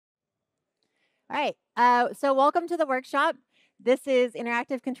All right, so welcome to the workshop. This is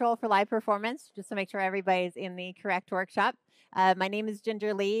interactive control for live performance, just to make sure everybody's in the correct workshop. My name is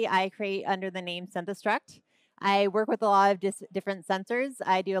Ginger Leigh. I create under the name Synthestruct. I work with a lot of different sensors.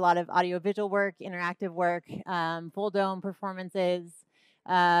 I do a lot of audio-visual work, interactive work, full dome performances,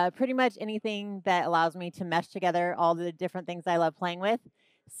 pretty much anything that allows me to mesh together all the different things I love playing with.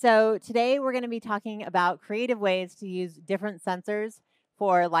 So today we're going to be talking about creative ways to use different sensors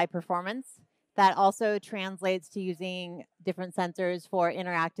for live performance. That also translates to using different sensors for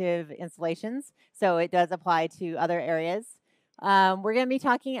interactive installations. So it does apply to other areas. We're going to be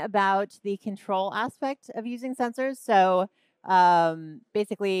talking about the control aspect of using sensors. So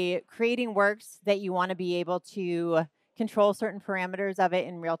basically creating works that you want to be able to control certain parameters of it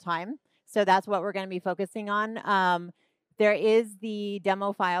in real time. So that's what we're going to be focusing on. There is the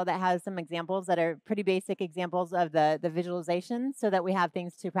demo file that has some examples that are pretty basic examples of the visualization so that we have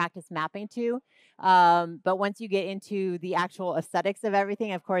things to practice mapping to. But once you get into the actual aesthetics of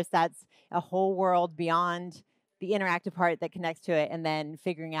everything, of course, that's a whole world beyond the interactive part that connects to it, and then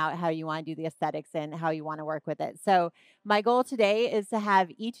figuring out how you want to do the aesthetics and how you want to work with it. So my goal today is to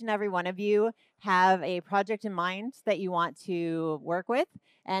have each and every one of you have a project in mind that you want to work with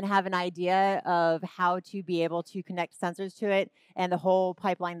and have an idea of how to be able to connect sensors to it and the whole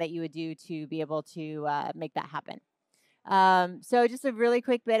pipeline that you would do to be able to make that happen. So just a really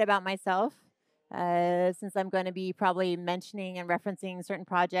quick bit about myself, since I'm going to be probably mentioning and referencing certain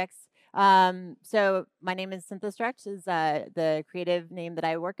projects. So my name is Synthestruct, is the creative name that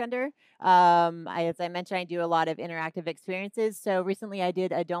I work under. As I mentioned, I do a lot of interactive experiences. So recently I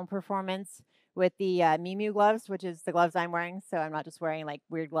did a dome performance with the Mi.Mu Gloves, which is the gloves I'm wearing. So I'm not just wearing like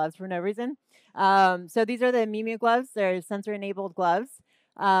weird gloves for no reason. So these are the Mi.Mu Gloves. They're sensor-enabled gloves.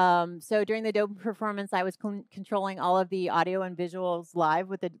 So during the dome performance, I was controlling all of the audio and visuals live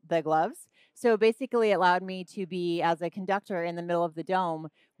with the gloves. So basically it allowed me to be as a conductor in the middle of the dome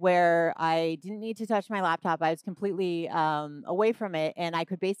where I didn't need to touch my laptop. I was completely away from it, and I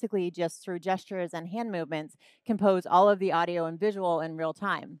could basically just through gestures and hand movements compose all of the audio and visual in real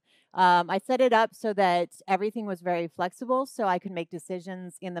time. I set it up so that everything was very flexible, so I could make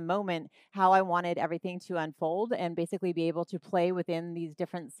decisions in the moment how I wanted everything to unfold and basically be able to play within these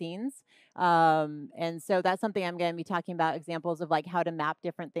different scenes. And so that's something I'm going to be talking about, examples of like how to map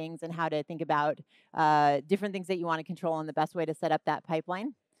different things and how to think about different things that you want to control and the best way to set up that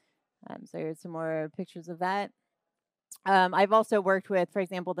pipeline. So here's some more pictures of that. I've also worked with, for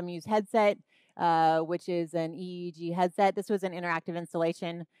example, the Muse headset, which is an EEG headset. This was an interactive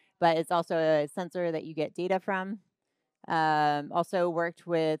installation, but it's also a sensor that you get data from. Also worked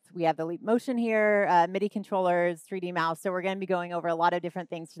with, we have the Leap Motion here, MIDI controllers, 3D mouse. So we're going to be going over a lot of different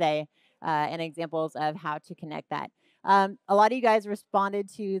things today and examples of how to connect that. A lot of you guys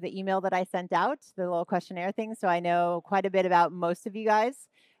responded to the email that I sent out, the little questionnaire thing. So I know quite a bit about most of you guys.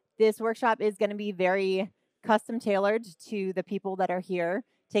 This workshop is going to be very custom tailored to the people that are here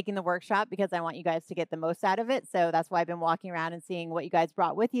taking the workshop because I want you guys to get the most out of it. So that's why I've been walking around and seeing what you guys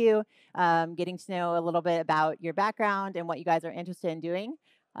brought with you, getting to know a little bit about your background and what you guys are interested in doing.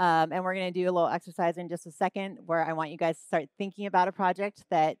 And we're going to do a little exercise in just a second where I want you guys to start thinking about a project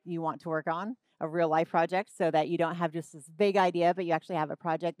that you want to work on, a real life project, so that you don't have just this big idea, but you actually have a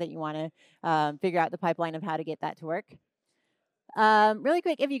project that you want to figure out the pipeline of how to get that to work. Really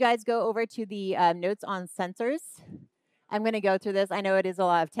quick, if you guys go over to the notes on sensors, I'm going to go through this. I know it is a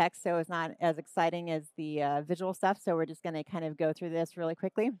lot of text, so it's not as exciting as the visual stuff, so we're just going to kind of go through this really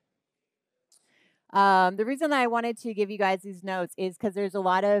quickly. The reason I wanted to give you guys these notes is because there's a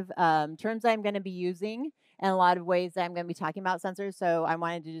lot of terms I'm going to be using and a lot of ways that I'm going to be talking about sensors, so I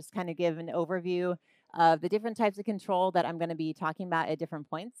wanted to just kind of give an overview of the different types of control that I'm going to be talking about at different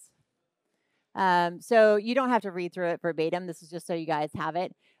points. So you don't have to read through it verbatim. This is just so you guys have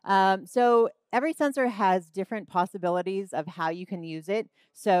it. So every sensor has different possibilities of how you can use it.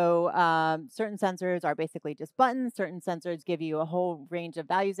 So certain sensors are basically just buttons. Certain sensors give you a whole range of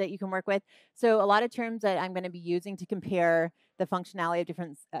values that you can work with. So a lot of terms that I'm going to be using to compare the functionality of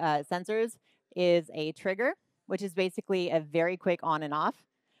different sensors is a trigger, which is basically a very quick on and off.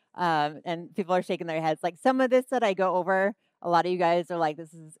 And people are shaking their heads. Like some of this that I go over, a lot of you guys are like,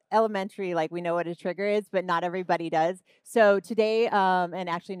 this is elementary, like we know what a trigger is, but not everybody does. So today, and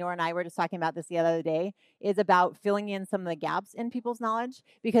actually Nora and I were just talking about this the other day, is about filling in some of the gaps in people's knowledge.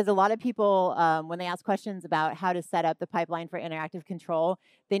 Because a lot of people, when they ask questions about how to set up the pipeline for interactive control,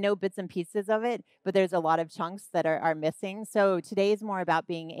 they know bits and pieces of it, but there's a lot of chunks that are missing. So today is more about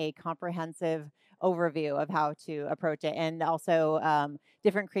being a comprehensive overview of how to approach it, and also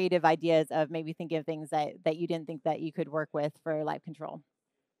different creative ideas of maybe thinking of things that you didn't think that you could work with for live control.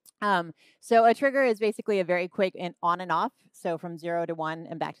 So a trigger is basically a very quick on and off, so from 0 to 1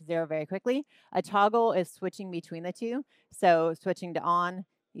 and back to 0 very quickly. A toggle is switching between the two, so switching to on,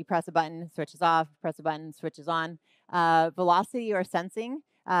 you press a button, switches off, press a button, switches on. Velocity or sensing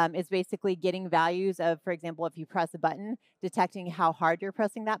is basically getting values of, for example, if you press a button, detecting how hard you're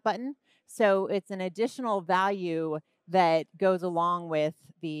pressing that button. So it's an additional value that goes along with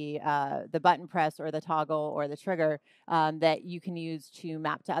the button press or the toggle or the trigger that you can use to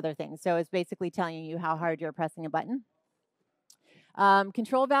map to other things. So it's basically telling you how hard you're pressing a button.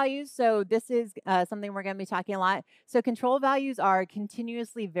 Control values, so this is something we're going to be talking a lot. So control values are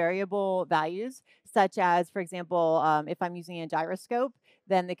continuously variable values, such as, for example, if I'm using a gyroscope,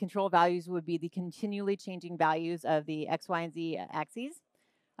 then the control values would be the continually changing values of the X, Y, and Z axes.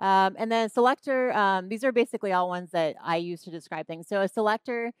 And then selector, these are basically all ones that I use to describe things. So a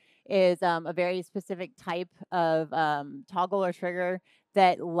selector is a very specific type of toggle or trigger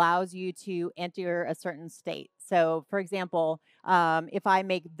that allows you to enter a certain state. So for example, if I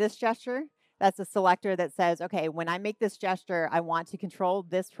make this gesture, that's a selector that says, okay, when I make this gesture, I want to control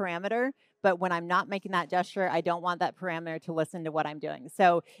this parameter, but when I'm not making that gesture, I don't want that parameter to listen to what I'm doing.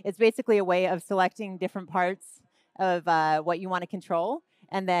 So it's basically a way of selecting different parts of what you want to control,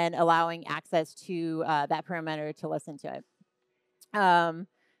 and then allowing access to that parameter to listen to it.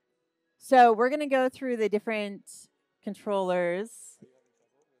 So we're going to go through the different controllers.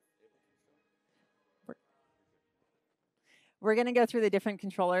 We're going to go through the different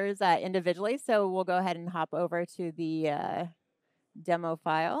controllers individually. So we'll go ahead and hop over to the demo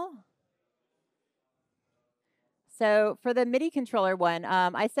file. So for the MIDI controller one,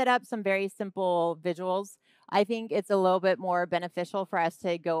 I set up some very simple visuals. I think it's a little bit more beneficial for us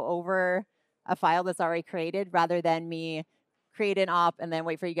to go over a file that's already created rather than me create an op and then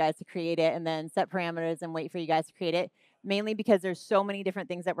wait for you guys to create it and then set parameters and wait for you guys to create it, mainly because there's so many different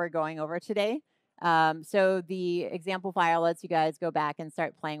things that we're going over today. So the example file lets you guys go back and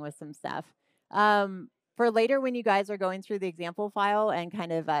start playing with some stuff. For later, when you guys are going through the example file and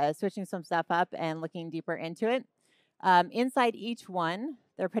kind of switching some stuff up and looking deeper into it, inside each one,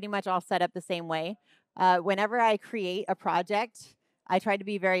 they're pretty much all set up the same way. Whenever I create a project, I try to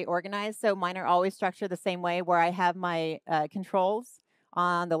be very organized, so mine are always structured the same way, where I have my controls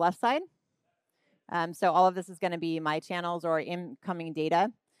on the left side. So all of this is going to be my channels or incoming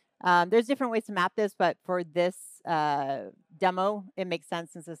data. There's different ways to map this, but for this demo, it makes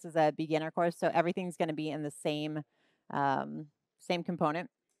sense since this is a beginner course, so everything's going to be in the same component.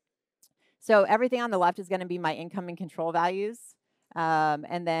 So everything on the left is going to be my incoming control values.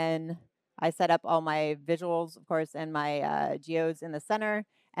 And then I set up all my visuals, of course, and my geos in the center.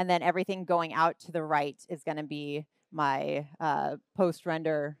 And then everything going out to the right is going to be my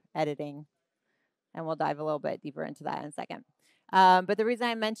post-render editing. And we'll dive a little bit deeper into that in a second. But the reason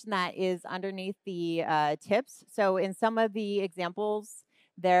I mentioned that is underneath the tips. So in some of the examples,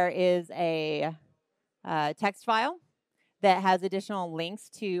 there is a text file that has additional links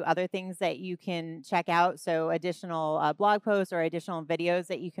to other things that you can check out. So additional blog posts or additional videos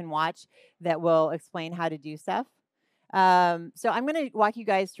that you can watch that will explain how to do stuff. So I'm going to walk you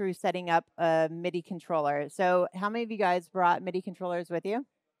guys through setting up a MIDI controller. So how many of you guys brought MIDI controllers with you?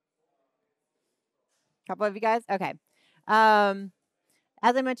 A couple of you guys? Okay.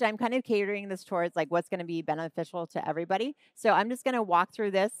 As I mentioned, I'm kind of catering this towards like what's going to be beneficial to everybody. So I'm just going to walk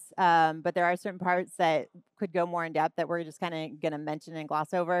through this, but there are certain parts that could go more in depth that we're just kind of going to mention and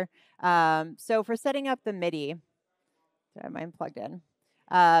gloss over. So for setting up the MIDI, sorry, mine plugged in.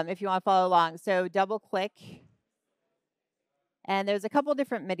 If you want to follow along, so double click. And there's a couple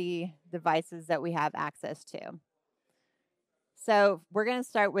different MIDI devices that we have access to. So we're going to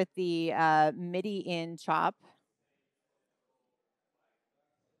start with the MIDI in chop.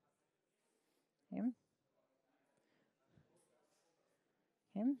 Okay.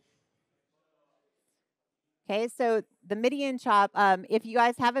 Okay, so the MIDI in chop, if you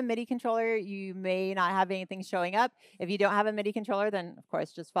guys have a MIDI controller, you may not have anything showing up. If you don't have a MIDI controller, then of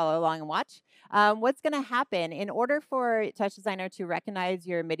course just follow along and watch. What's going to happen, in order for TouchDesigner to recognize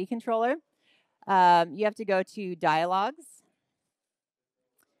your MIDI controller, you have to go to Dialogues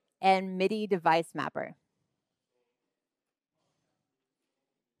and MIDI Device Mapper.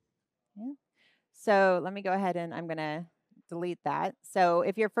 Okay. So let me go ahead and I'm going to delete that. So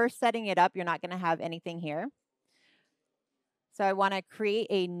if you're first setting it up, you're not going to have anything here. So I want to create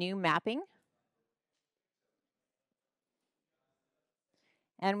a new mapping.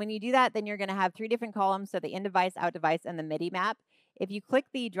 And when you do that, then you're going to have 3 different columns, so the in-device, out-device, and the MIDI map. If you click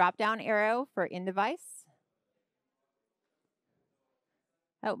the drop-down arrow for in-device,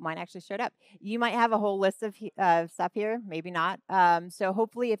 Oh, mine actually showed up. You might have a whole list of stuff here, maybe not. So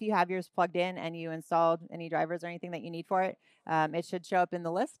hopefully if you have yours plugged in and you installed any drivers or anything that you need for it, it should show up in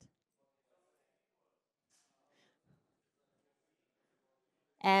the list.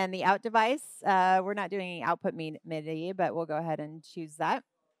 And the out device, we're not doing output MIDI, but we'll go ahead and choose that.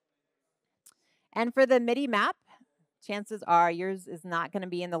 And for the MIDI map, chances are yours is not going to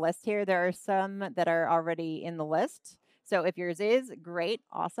be in the list here. There are some that are already in the list. So if yours is, great,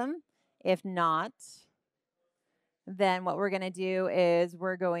 awesome. If not, then what we're going to do is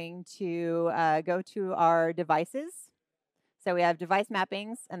we're going to go to our devices. So we have device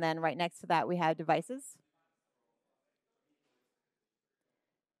mappings, and then right next to that we have devices.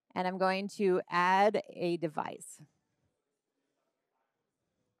 And I'm going to add a device.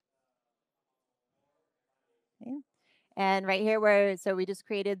 Okay. And right here so we just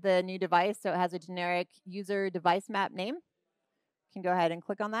created the new device, so it has a generic user device map name. You can go ahead and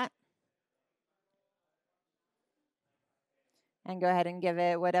click on that. And go ahead and give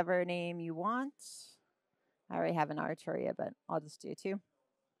it whatever name you want. I already have an Arturia, but I'll just do 2.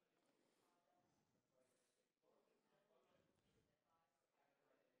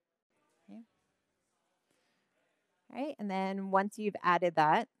 Okay. All right, and then once you've added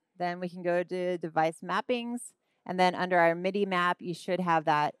that, then we can go to device mappings, and then under our MIDI map, you should have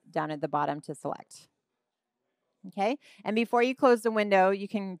that down at the bottom to select. Okay, and before you close the window, you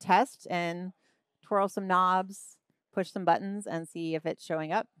can test and twirl some knobs, push some buttons, and see if it's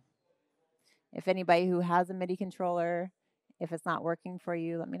showing up. If anybody who has a MIDI controller, if it's not working for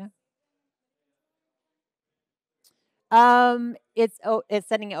you, let me know. It's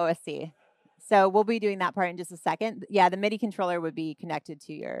setting OSC. So we'll be doing that part in just a second. Yeah, the MIDI controller would be connected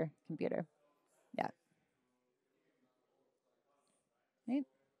to your computer. Yeah. Right.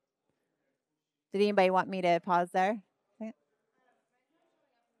 Did anybody want me to pause there? Okay.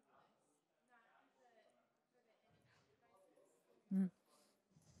 Mm.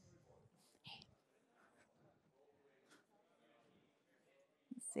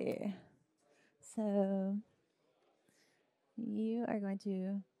 Let's see. So you are going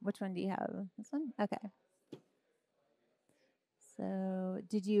to, which one do you have? This one? Okay. So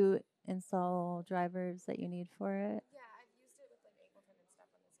did you install drivers that you need for it? Yeah, I've used it with like Ableton and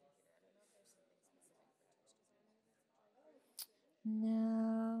stuff on this computer. I don't know if there's something specific for TouchDesigner.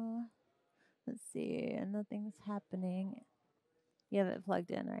 No. Let's see. Nothing's happening. You have it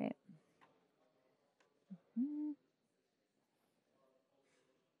plugged in, right? Mm.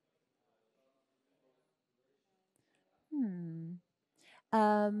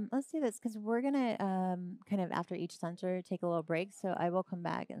 Let's do this because we're gonna kind of after each sensor take a little break. So I will come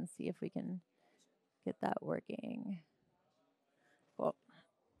back and see if we can get that working. Cool.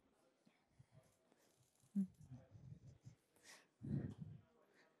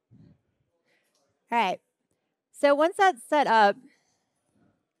 All right. So once that's set up,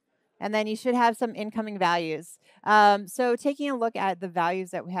 and then you should have some incoming values. So taking a look at the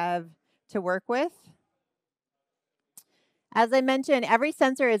values that we have to work with. As I mentioned, every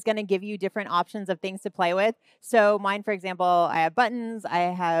sensor is going to give you different options of things to play with. So mine, for example, I have buttons, I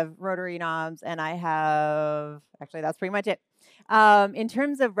have rotary knobs, and I have, actually, that's pretty much it. In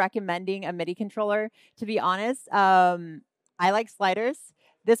terms of recommending a MIDI controller, to be honest, I like sliders.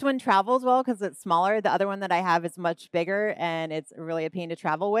 This one travels well because it's smaller. The other one that I have is much bigger, and it's really a pain to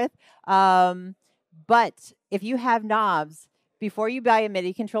travel with. But if you have knobs, before you buy a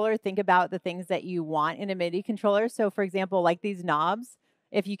MIDI controller, think about the things that you want in a MIDI controller. So for example, like these knobs,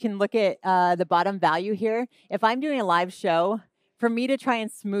 if you can look at the bottom value here, if I'm doing a live show, for me to try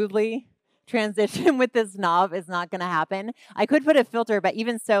and smoothly transition with this knob is not going to happen. I could put a filter, but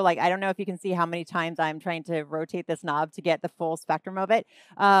even so, like I don't know if you can see how many times I'm trying to rotate this knob to get the full spectrum of it.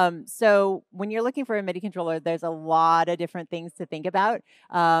 So when you're looking for a MIDI controller, there's a lot of different things to think about.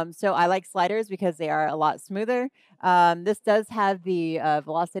 So I like sliders because they are a lot smoother. This does have the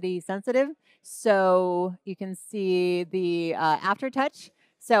velocity sensitive, so you can see the aftertouch.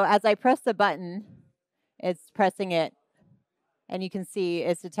 So as I press the button, it's pressing it, and you can see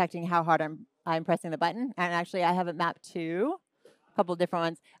it's detecting how hard I'm pressing the button. And actually, I have it mapped to a couple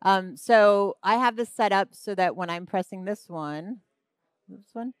different ones. So I have this set up so that when I'm pressing this one,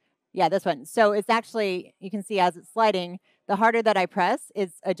 yeah, this one. So it's actually, you can see as it's sliding, the harder that I press,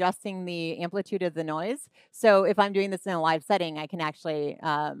 it's adjusting the amplitude of the noise. So if I'm doing this in a live setting, I can actually,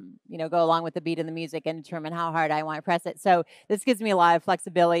 go along with the beat of the music and determine how hard I want to press it. So this gives me a lot of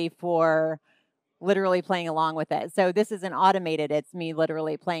flexibility for literally playing along with it. So this isn't automated. It's me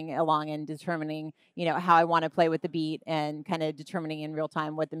literally playing along and determining, how I want to play with the beat and kind of determining in real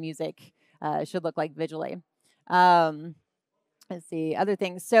time what the music should look like visually. let's see, other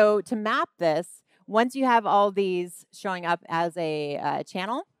things. So to map this, once you have all these showing up as a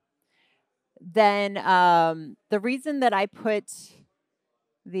channel, then the reason that I put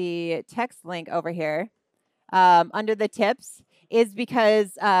the text link over here under the tips is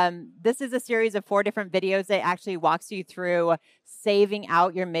because this is a series of 4 different videos that actually walks you through saving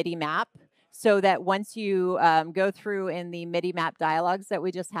out your MIDI map so that once you go through in the MIDI map dialogues that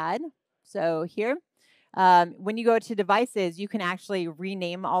we just had, so here, when you go to devices, you can actually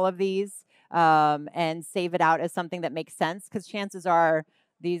rename all of these and save it out as something that makes sense, because chances are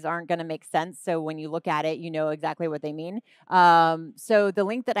these aren't going to make sense. So when you look at it, you know exactly what they mean. So the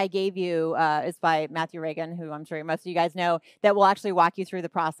link that I gave you is by Matthew Reagan, who I'm sure most of you guys know, that will actually walk you through the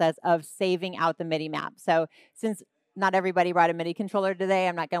process of saving out the MIDI map. So since not everybody brought a MIDI controller today,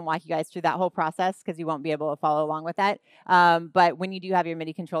 I'm not going to walk you guys through that whole process because you won't be able to follow along with that. But when you do have your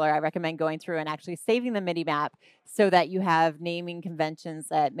MIDI controller, I recommend going through and actually saving the MIDI map so that you have naming conventions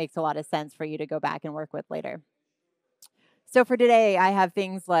that makes a lot of sense for you to go back and work with later. So for today, I have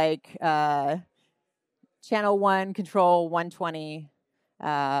things like channel 1, control 120,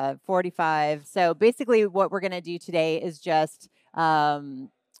 45. So basically what we're going to do today is just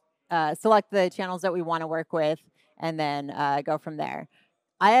select the channels that we want to work with and then go from there.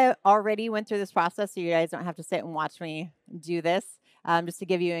 I already went through this process, so you guys don't have to sit and watch me do this. Just to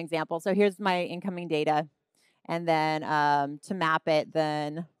give you an example. So here's my incoming data. And then to map it,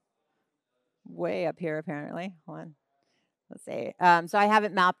 then way up here, apparently. Hold on. Let's see. So I have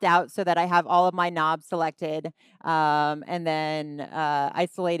it mapped out so that I have all of my knobs selected, and then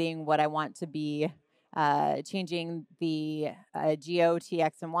isolating what I want to be, changing the geo, t,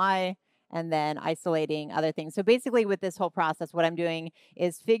 x, and y, and then isolating other things. So basically with this whole process, what I'm doing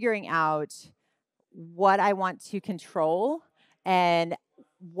is figuring out what I want to control and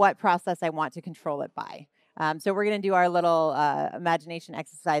what process I want to control it by. So we're going to do our little imagination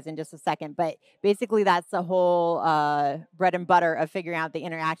exercise in just a second. But basically, that's the whole bread and butter of figuring out the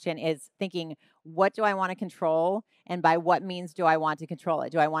interaction is thinking, what do I want to control? And by what means do I want to control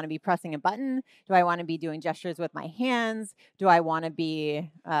it? Do I want to be pressing a button? Do I want to be doing gestures with my hands? Do I want to be,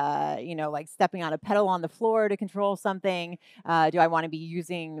 like stepping on a pedal on the floor to control something? Do I want to be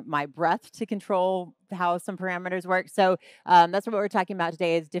using my breath to control how some parameters work? So that's what we're talking about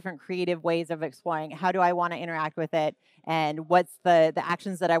today is different creative ways of exploring. How do I want to interact with it? And what's the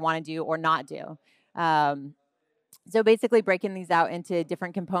actions that I want to do or not do? So basically breaking these out into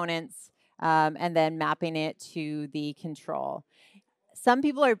different components and then mapping it to the control. Some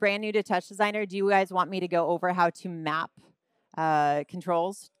people are brand new to TouchDesigner. Do you guys want me to go over how to map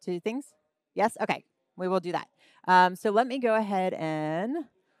controls to things? Yes? Okay, we will do that. So let me go ahead and,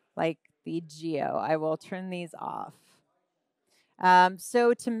 like the geo, I will turn these off.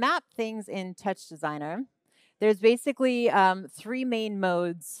 So to map things in TouchDesigner, there's basically 3 main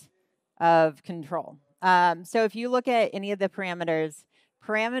modes of control. So if you look at any of the parameters,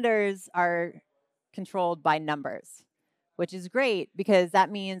 parameters are controlled by numbers, which is great because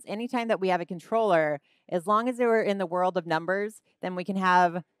that means anytime that we have a controller, as long as we're in the world of numbers, then we can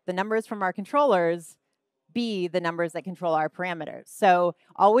have the numbers from our controllers be the numbers that control our parameters. So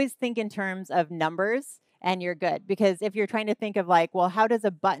always think in terms of numbers and you're good. Because if you're trying to think of like, well, how does a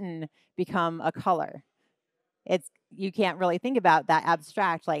button become a color? You can't really think about that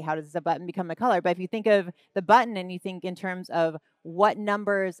abstract, like how does a button become a color? But if you think of the button and you think in terms of what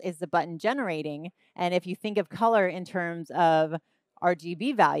numbers is the button generating, and if you think of color in terms of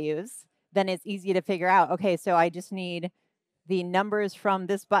RGB values, then it's easy to figure out, okay, so I just need the numbers from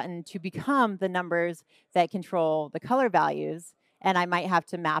this button to become the numbers that control the color values, and I might have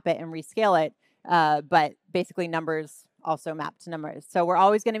to map it and rescale it, but basically numbers also map to numbers. So we're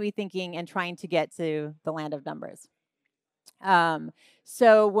always going to be thinking and trying to get to the land of numbers.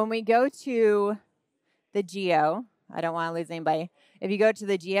 So when we go to the geo, I don't want to lose anybody. If you go to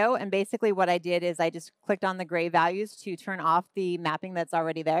the geo, and basically what I did is I just clicked on the gray values to turn off the mapping that's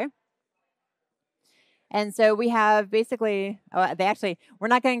already there. And so we have basically, we're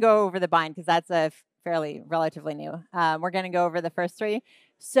not going to go over the bind because that's a relatively new. We're going to go over the first 3.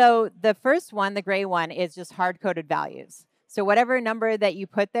 So the first one, the gray one, is just hard-coded values. So whatever number that you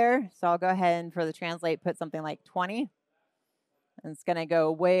put there, so I'll go ahead and for the translate, put something like 20. And it's going to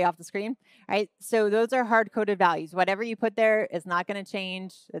go way off the screen. All right, so those are hard-coded values. Whatever you put there is not going to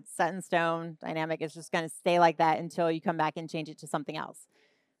change. It's set in stone. Dynamic is just going to stay like that until you come back and change it to something else.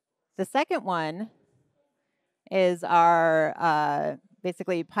 The second one is our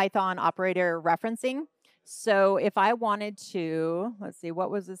basically Python operator referencing. So if I wanted to, let's see,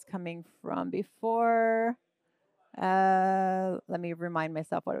 what was this coming from before? Let me remind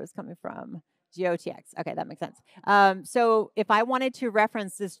myself what it was coming from. GOTX. Okay, that makes sense. So if I wanted to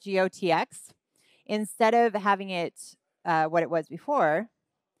reference this GOTX, instead of having it what it was before,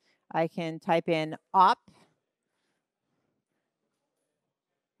 I can type in op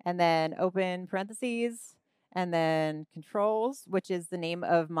and then open parentheses and then controls, which is the name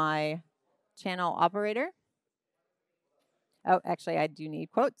of my channel operator. Oh, actually, I do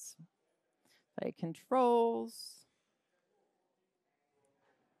need quotes. So controls.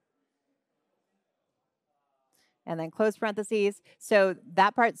 And then close parentheses. So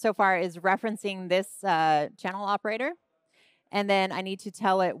that part so far is referencing this channel operator. And then I need to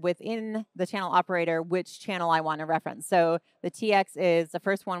tell it within the channel operator which channel I want to reference. So the TX is the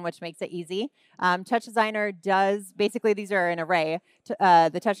first one, which makes it easy. TouchDesigner does, basically these are an array.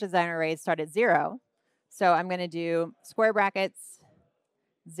 The TouchDesigner arrays start at 0. So I'm going to do square brackets,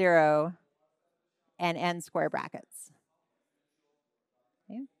 0, and end square brackets.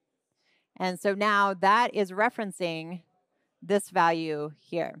 Okay. And so now that is referencing this value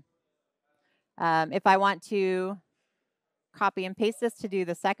here. If I want to copy and paste this to do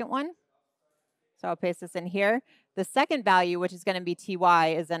the second one, so I'll paste this in here. The second value, which is going to be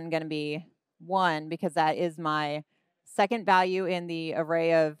TY, is then going to be 1 because that is my second value in the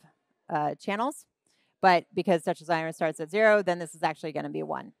array of channels. But because TouchDesigner starts at 0, then this is actually going to be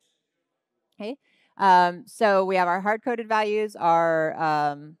 1. Okay. So we have our hard-coded values,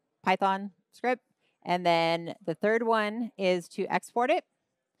 our Python script, and then the third one is to export it.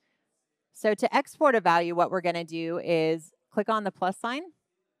 So to export a value, what we're going to do is click on the plus sign.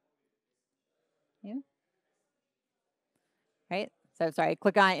 Yeah. Right? So sorry,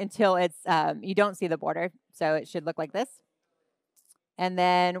 click on it until it's, you don't see the border. So it should look like this. And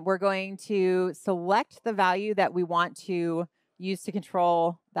then we're going to select the value that we want to use to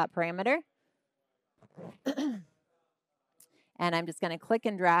control that parameter. And I'm just going to click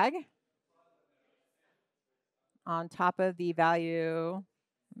and drag on top of the value.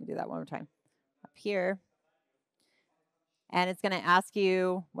 Let me do that one more time. Up here. And it's going to ask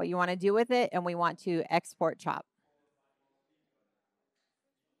you what you want to do with it, and we want to export chop.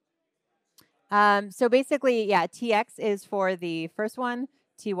 So basically, yeah, TX is for the first one,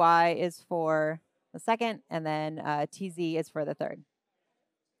 TY is for the second, and then TZ is for the third.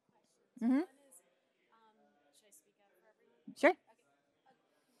 Mm-hmm. Should I speak out for everyone? Sure. Okay.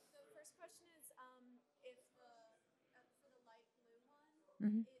 The first question is, if for the light blue one,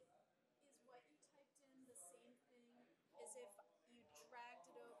 Mm-hmm. is what you typed in the same thing as if you dragged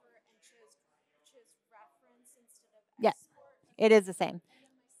it over and chose reference instead of Yeah, export? it is the same. And then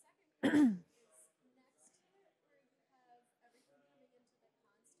my second question is next to it where you have everything coming into the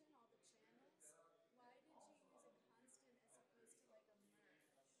constant, all the channels. Why did you use a constant as opposed to like a merge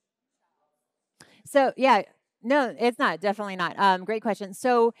chop? So yeah, no, it's not. Definitely not. Great question.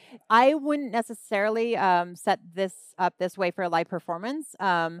 So I wouldn't necessarily set this up this way for live performance.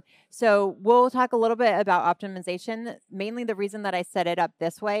 So we'll talk a little bit about optimization. Mainly the reason that I set it up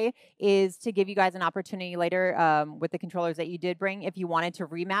this way is to give you guys an opportunity later with the controllers that you did bring if you wanted to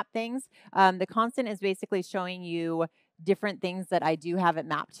remap things. The constant is basically showing you different things that I do have it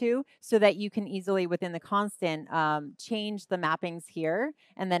mapped to so that you can easily within the constant change the mappings here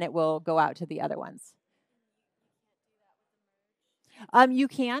and then it will go out to the other ones. You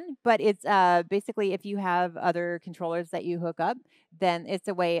can, but it's basically if you have other controllers that you hook up, then it's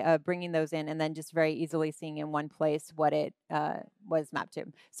a way of bringing those in and then just very easily seeing in one place what it was mapped to.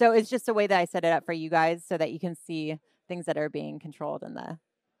 So it's just a way that I set it up for you guys so that you can see things that are being controlled in the.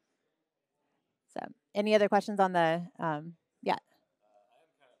 So any other questions on the, yeah. I am kind of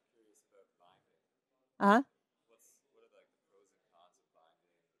curious about binding. Uh-huh. What are like the pros and cons of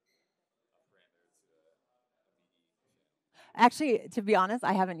binding a parameter to a MIDI channel? Actually, to be honest,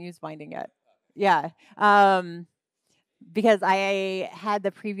 I haven't used binding yet. Yeah. Because I had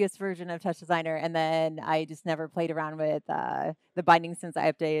the previous version of TouchDesigner and then I just never played around with the binding since I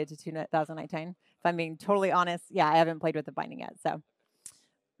updated to 2019. If I'm being totally honest, yeah, I haven't played with the binding yet. So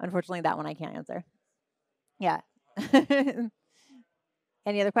unfortunately, that one I can't answer. Yeah.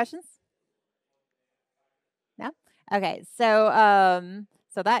 Any other questions? No? Okay, so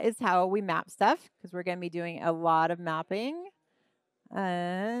that is how we map stuff because we're going to be doing a lot of mapping.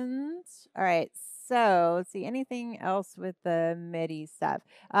 And all right, so let's see, anything else with the MIDI stuff?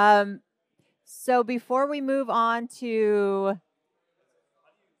 So before we move on to, How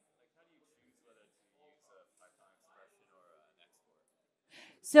do you choose whether to use a Python expression or an export?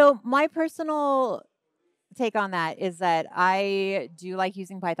 so my personal take on that is that I do like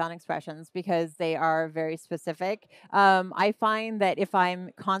using Python expressions because they are very specific. I find that if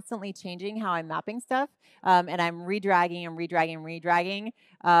I'm constantly changing how I'm mapping stuff and I'm redragging and redragging and redragging,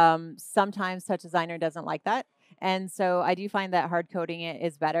 sometimes TouchDesigner doesn't like that. And so I do find that hard coding it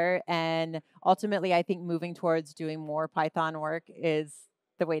is better. And ultimately, I think moving towards doing more Python work is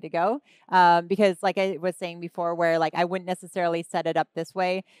the way to go. Because like I was saying before, where like I wouldn't necessarily set it up this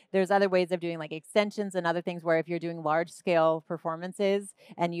way. There's other ways of doing like extensions and other things where if you're doing large scale performances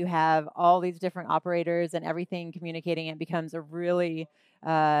and you have all these different operators and everything communicating, it becomes a really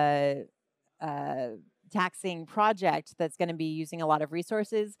uh, uh, taxing project that's going to be using a lot of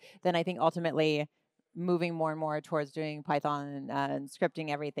resources. Then I think ultimately moving more and more towards doing Python and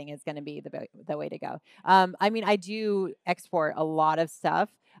scripting everything is going to be the way to go. I mean, I do export a lot of stuff,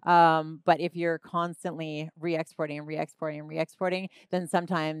 but if you're constantly re-exporting and re-exporting and re-exporting, then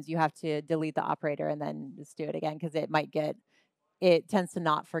sometimes you have to delete the operator and then just do it again because it tends to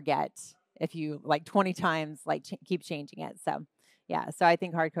not forget if you like 20 times like keep changing it. So yeah, so I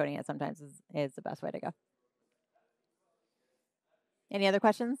think hard coding it sometimes is the best way to go. Any other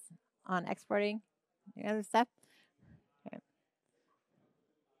questions on exporting? Any other stuff? Okay.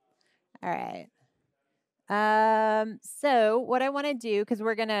 All right. So what I want to do, because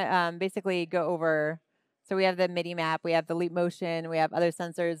we're gonna basically go over. So we have the MIDI map, we have the leap motion, we have other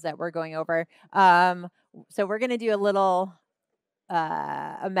sensors that we're going over. So we're gonna do a little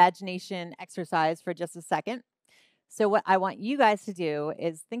imagination exercise for just a second. So what I want you guys to do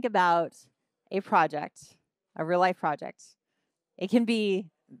is think about a project, a real life project. It can be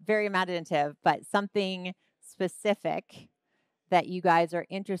very imaginative, but something specific that you guys are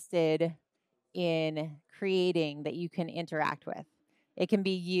interested in creating that you can interact with. It can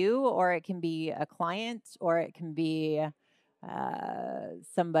be you, or it can be a client, or it can be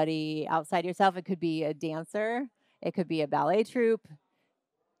somebody outside yourself. It could be a dancer. It could be a ballet troupe.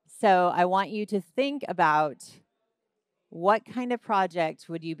 So I want you to think about what kind of project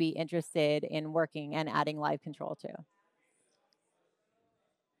would you be interested in working and adding live control to?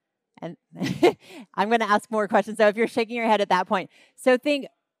 And I'm going to ask more questions. So if you're shaking your head at that point, so think,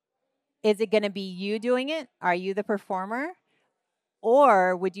 is it going to be you doing it? Are you the performer?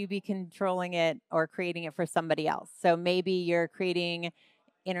 Or would you be controlling it or creating it for somebody else? So maybe you're creating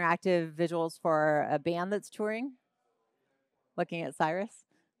interactive visuals for a band that's touring. Looking at Cyrus.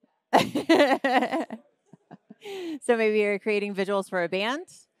 So maybe you're creating visuals for a band.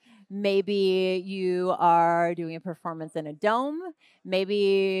 Maybe you are doing a performance in a dome.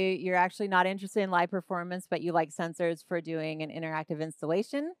 Maybe you're actually not interested in live performance, but you like sensors for doing an interactive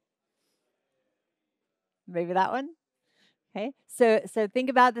installation. Maybe that one. Okay. So think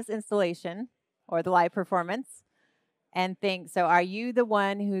about this installation or the live performance and think, so are you the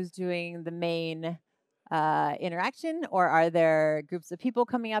one who's doing the main interaction, or are there groups of people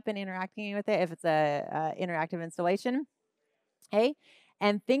coming up and interacting with it if it's a interactive installation? Okay.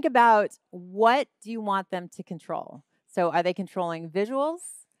 And think about, what do you want them to control? So are they controlling visuals?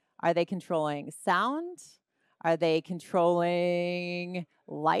 Are they controlling sound? Are they controlling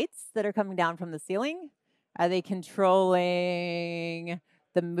lights that are coming down from the ceiling? Are they controlling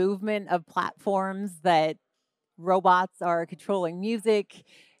the movement of platforms that robots are controlling music,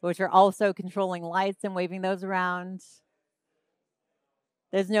 which are also controlling lights and waving those around?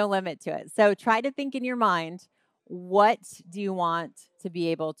 There's no limit to it. So try to think in your mind, what do you want to be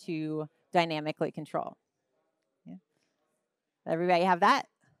able to dynamically control? Yeah. Everybody have that?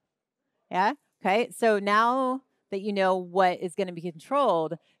 Yeah? Okay. So now that you know what is going to be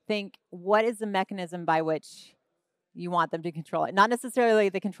controlled, think, what is the mechanism by which you want them to control it? Not necessarily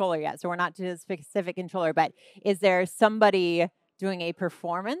the controller yet. So we're not to a specific controller, but is there somebody doing a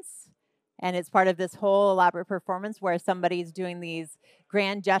performance? And it's part of this whole elaborate performance where somebody's doing these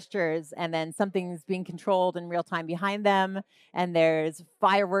grand gestures and then something's being controlled in real time behind them. And there's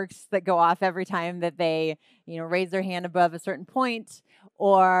fireworks that go off every time that they, raise their hand above a certain point.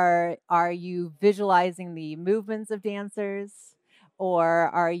 Or are you visualizing the movements of dancers? Or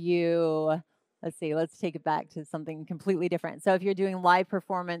are you, let's take it back to something completely different. So if you're doing live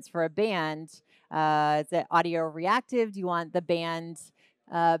performance for a band, is it audio reactive? Do you want the band,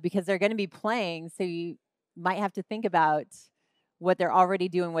 because they're going to be playing, so you might have to think about what they're already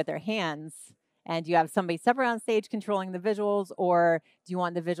doing with their hands. And do you have somebody separate on stage controlling the visuals, or do you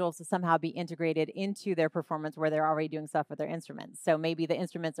want the visuals to somehow be integrated into their performance where they're already doing stuff with their instruments? So maybe the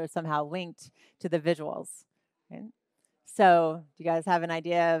instruments are somehow linked to the visuals. Okay? So do you guys have an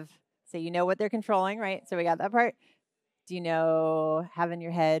idea of, so you know what they're controlling, right? So we got that part. Do you have in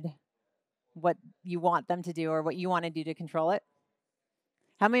your head what you want them to do or what you want to do to control it?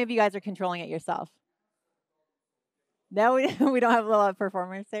 How many of you guys are controlling it yourself? No, we don't have a lot of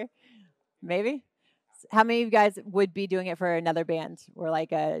performers there. Maybe. How many of you guys would be doing it for another band or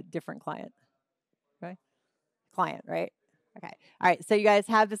like a different client? Right? Client, right? Okay. All right. So you guys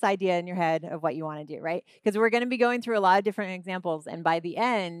have this idea in your head of what you want to do, right? Because we're going to be going through a lot of different examples. And by the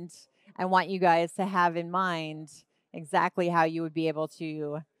end, I want you guys to have in mind exactly how you would be able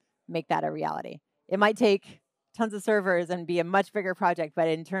to make that a reality. It might take tons of servers and be a much bigger project, but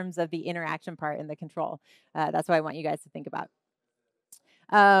in terms of the interaction part and the control, that's what I want you guys to think about.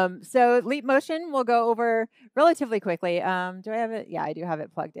 So Leap Motion we'll go over relatively quickly. Do I have it? Yeah, I do have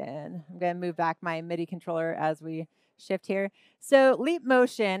it plugged in. I'm going to move back my MIDI controller as we shift here. So Leap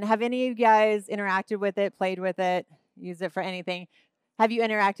Motion, have any of you guys interacted with it, played with it, used it for anything? Have you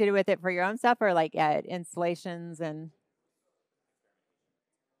interacted with it for your own stuff or like at installations? And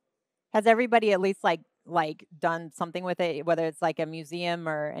has everybody at least like done something with it, whether it's like a museum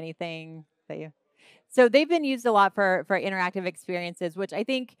or anything that you? So they've been used a lot for interactive experiences, which I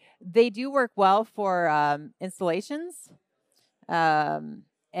think they do work well for installations.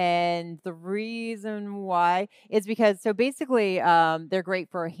 And the reason why is because, so basically, they're great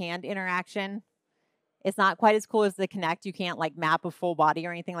for hand interaction. It's not quite as cool as the Kinect. You can't like map a full body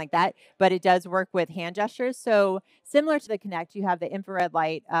or anything like that, but it does work with hand gestures. So similar to the Kinect, you have the infrared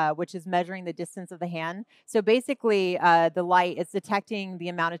light, which is measuring the distance of the hand. So basically, the light is detecting the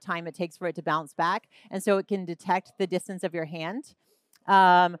amount of time it takes for it to bounce back. And so it can detect the distance of your hand.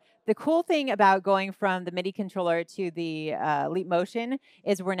 The cool thing about going from the MIDI controller to the Leap Motion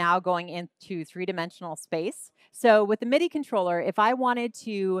is we're now going into three-dimensional space. So with the MIDI controller, if I wanted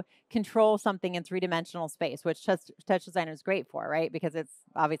to control something in three-dimensional space, which TouchDesigner is great for, right? Because it's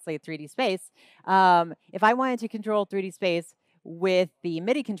obviously a 3D space. If I wanted to control 3D space with the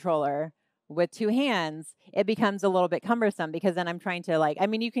MIDI controller, with two hands, it becomes a little bit cumbersome because then I'm trying to like, I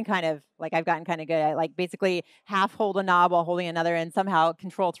mean, you can kind of like, I've gotten kind of good at like basically half hold a knob while holding another and somehow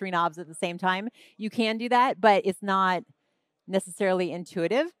control three knobs at the same time. You can do that, but it's not necessarily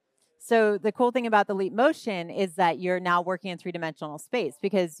intuitive. So the cool thing about the Leap Motion is that you're now working in three-dimensional space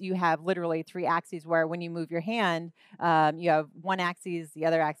because you have literally three axes where when you move your hand, you have one axis, the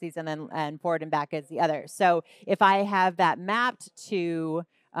other axis, and then forward and back is the other. So if I have that mapped to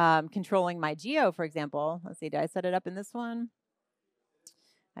controlling my geo, for example. Let's see, did I set it up in this one?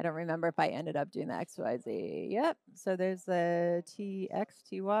 I don't remember if I ended up doing the XYZ. Yep. So there's the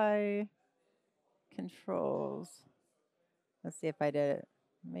TXTY controls. Let's see if I did it.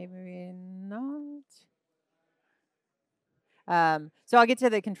 Maybe not. So I'll get to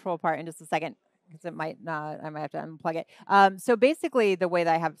the control part in just a second because it might not, I might have to unplug it. So basically the way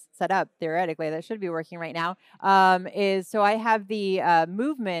that I have set up, theoretically, that should be working right now, is so I have the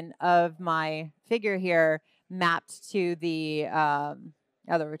movement of my figure here mapped to the,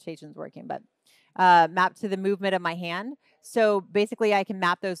 the rotation's working, but mapped to the movement of my hand. So basically I can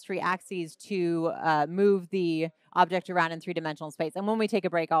map those three axes to move the object around in three-dimensional space. And when we take a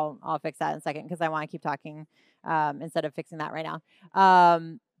break, I'll fix that in a second because I want to keep talking instead of fixing that right now.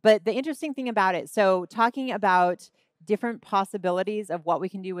 But the interesting thing about it, so talking about different possibilities of what we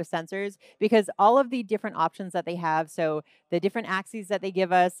can do with sensors, because all of the different options that they have, so the different axes that they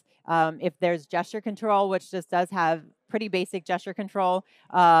give us, if there's gesture control, which just does have pretty basic gesture control,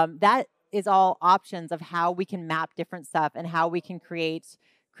 that is all options of how we can map different stuff and how we can create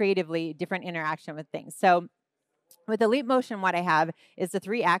creatively different interaction with things. So with the Leap Motion, what I have is the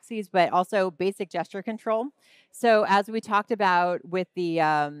three axes, but also basic gesture control. So as we talked about with the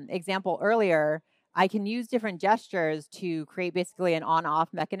example earlier, I can use different gestures to create basically an on-off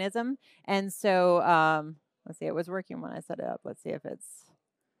mechanism. And so let's see, it was working when I set it up. Let's see if it's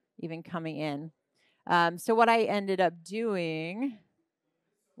even coming in. So what I ended up doing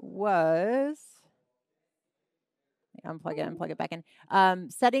was unplug it and plug it back in.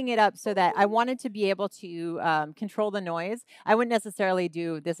 Setting it up so that I wanted to be able to control the noise. I wouldn't necessarily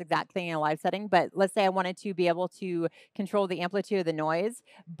do this exact thing in a live setting, but let's say I wanted to be able to control the amplitude of the noise.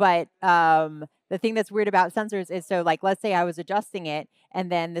 But the thing that's weird about sensors is, so like, let's say I was adjusting it,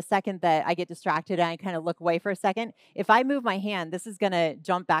 and then the second that I get distracted and I kind of look away for a second, if I move my hand, this is going to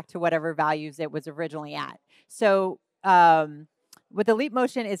jump back to whatever values it was originally at. So with the Leap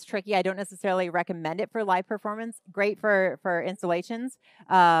Motion, it's tricky. I don't necessarily recommend it for live performance. Great for installations.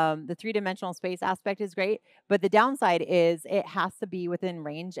 The three-dimensional space aspect is great, but the downside is it has to be within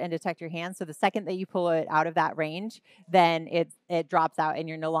range and detect your hand. So the second that you pull it out of that range, then it drops out and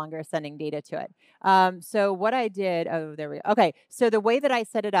you're no longer sending data to it. So what I did, oh, there we go. Okay, so the way that I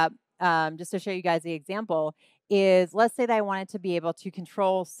set it up, just to show you guys the example, is let's say that I wanted to be able to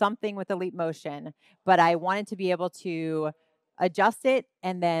control something with the Leap Motion, but I wanted to be able to adjust it,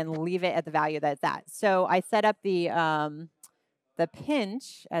 and then leave it at the value that it's at. So I set up the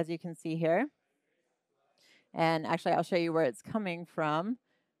pinch, as you can see here. And actually, I'll show you where it's coming from.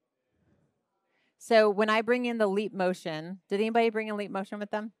 So when I bring in the leap motion, did anybody bring in leap motion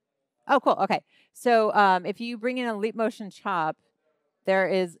with them? Oh, cool. Okay. So if you bring in a leap motion chop, there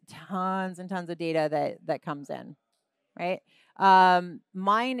is tons and tons of data that comes in, right?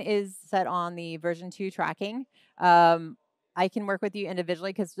 Mine is set on the version 2 tracking. I can work with you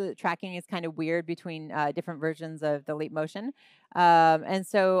individually because the tracking is kind of weird between different versions of the leap motion. And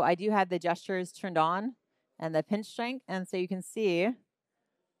so I do have the gestures turned on and the pinch strength. And so you can see,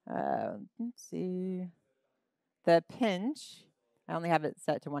 let's see, the pinch. I only have it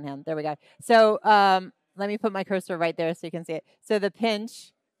set to one hand. There we go. So let me put my cursor right there so you can see it. So the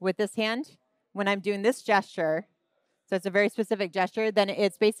pinch with this hand, when I'm doing this gesture, so it's a very specific gesture, then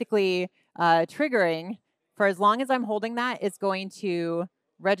it's basically triggering. For as long as I'm holding that, it's going to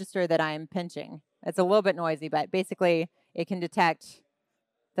register that I'm pinching. It's a little bit noisy, but basically it can detect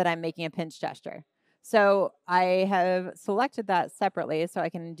that I'm making a pinch gesture. So I have selected that separately so I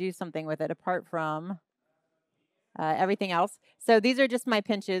can do something with it apart from everything else. So these are just my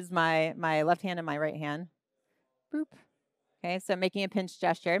pinches, my left hand and my right hand. Boop. Okay, so making a pinch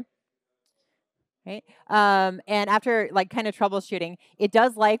gesture. Right. And after like kind of troubleshooting, it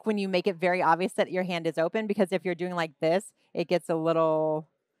does like when you make it very obvious that your hand is open, because if you're doing like this, it gets a little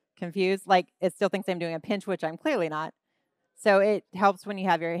confused. Like it still thinks I'm doing a pinch, which I'm clearly not. So it helps when you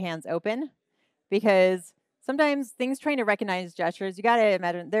have your hands open, because sometimes things trying to recognize gestures, you got to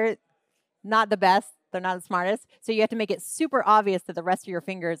imagine they're not the best. They're not the smartest. So you have to make it super obvious that the rest of your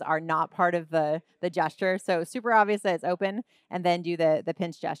fingers are not part of the gesture. So super obvious that it's open, and then do the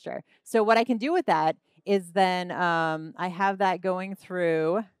pinch gesture. So what I can do with that is then I have that going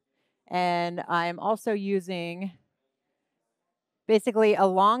through, and I'm also using, basically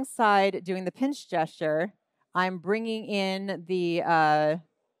alongside doing the pinch gesture, I'm bringing in the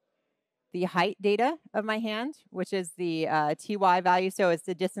height data of my hand, which is the TY value. So it's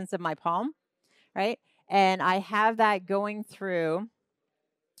the distance of my palm. Right? And I have that going through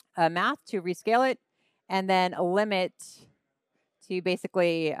math to rescale it, and then a limit to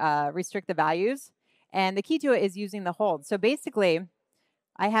basically restrict the values. And the key to it is using the hold. So basically,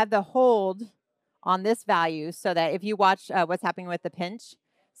 I have the hold on this value so that if you watch what's happening with the pinch,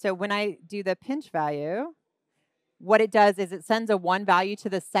 so when I do the pinch value, what it does is it sends a 1 value to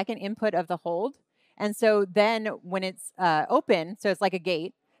the second input of the hold. And so then when it's open, so it's like a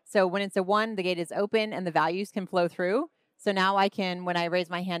gate. So when it's a 1, the gate is open and the values can flow through. So now I can, when I raise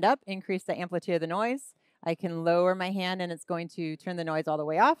my hand up, increase the amplitude of the noise. I can lower my hand and it's going to turn the noise all the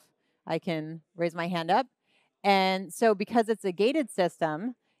way off. I can raise my hand up. And so because it's a gated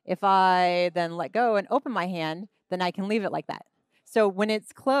system, if I then let go and open my hand, then I can leave it like that. So when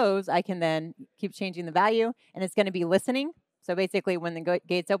it's closed, I can then keep changing the value, and it's going to be listening. So basically, when the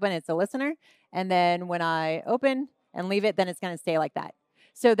gate's open, it's a listener. And then when I open and leave it, then it's going to stay like that.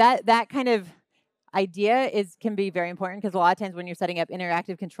 So that kind of idea can be very important, because a lot of times when you're setting up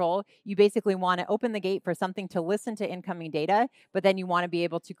interactive control, you basically want to open the gate for something to listen to incoming data, but then you want to be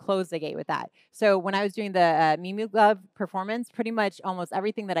able to close the gate with that. So when I was doing the Mi.Mu Glove performance, pretty much almost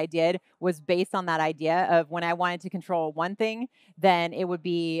everything that I did was based on that idea of when I wanted to control one thing, then it would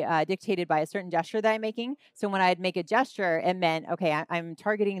be dictated by a certain gesture that I'm making. So when I'd make a gesture, it meant, okay, I'm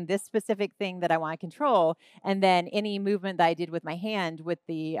targeting this specific thing that I want to control, and then any movement that I did with my hand with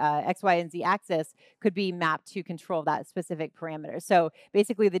the X, Y, and Z axis could be mapped to control that specific parameter. So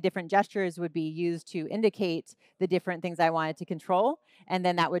basically the different gestures would be used to indicate the different things I wanted to control, and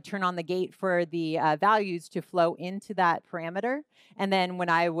then that would turn on the gate for the values to flow into that parameter. And then when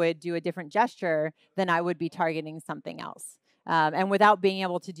I would do a different gesture, then I would be targeting something else. And without being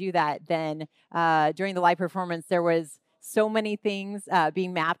able to do that, then during the live performance, there was so many things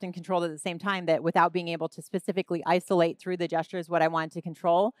being mapped and controlled at the same time that without being able to specifically isolate through the gestures what I wanted to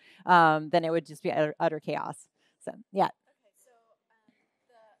control, then it would just be utter chaos. So, yeah. Okay, so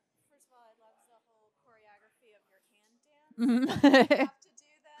first of all, I love the whole choreography of your hand dance that you have to do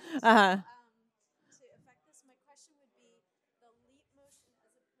then Uh-huh. to affect this. My question would be the leap motion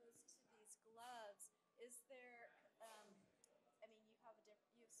as opposed to these gloves. Is there, I mean, you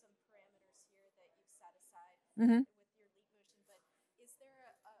have some parameters here that you've set aside Mhm. with your leap motion, but is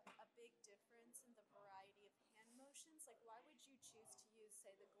there a big difference in the variety of hand motions? Like, why would you choose to use,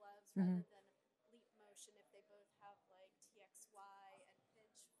 say, the gloves rather than leap motion if they both have like TXY and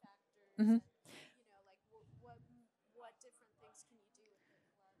pinch factors? Mhm. And, like what different things can you do with the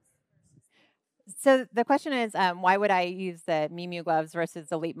gloves versus the So the question is, why would I use the Mi.Mu Gloves versus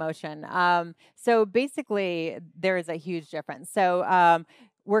the Leap Motion? So basically, there is a huge difference. So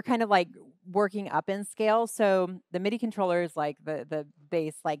we're kind of like working up in scale. So the MIDI controller is like the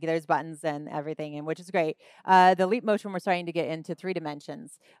base, like there's buttons and everything, and which is great. The Leap Motion, we're starting to get into 3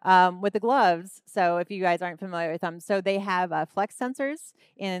 dimensions. With the gloves, so if you guys aren't familiar with them, so they have flex sensors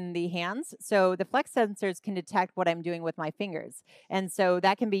in the hands. So the flex sensors can detect what I'm doing with my fingers. And so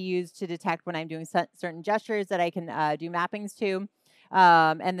that can be used to detect when I'm doing certain gestures that I can do mappings to.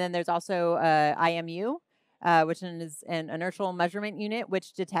 And then there's also I.M.U., which is an inertial measurement unit,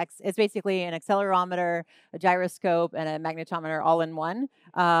 which detects, it's basically an accelerometer, a gyroscope, and a magnetometer all in one.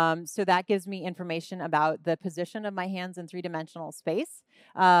 So that gives me information about the position of my hands in 3-dimensional space,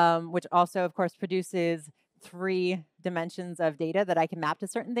 which also, of course, produces 3 dimensions of data that I can map to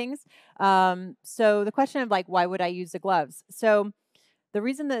certain things. So the question of like, why would I use the gloves? So the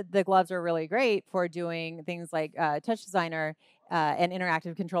reason that the gloves are really great for doing things like TouchDesigner and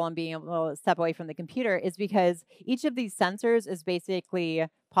interactive control and being able to step away from the computer is because each of these sensors is basically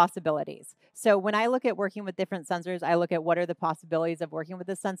possibilities. So when I look at working with different sensors, I look at what are the possibilities of working with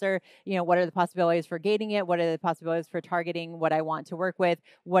this sensor, what are the possibilities for gating it, what are the possibilities for targeting what I want to work with,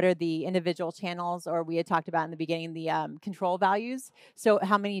 what are the individual channels, or we had talked about in the beginning, the control values. So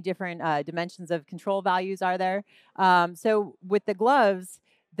how many different dimensions of control values are there? So with the gloves,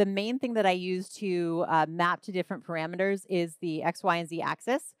 the main thing that I use to map to different parameters is the X, Y, and Z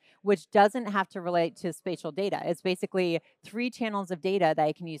axis, which doesn't have to relate to spatial data. It's basically 3 channels of data that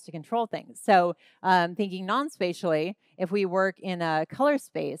I can use to control things. So thinking non-spatially, if we work in a color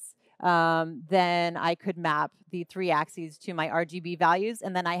space, then I could map the 3 axes to my RGB values,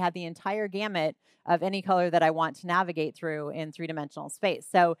 and then I have the entire gamut of any color that I want to navigate through in 3-dimensional space.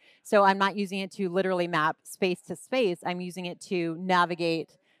 So I'm not using it to literally map space to space. I'm using it to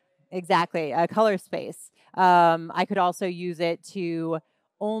navigate exactly a color space. I could also use it to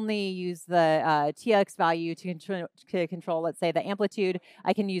only use the TX value to control, let's say, the amplitude.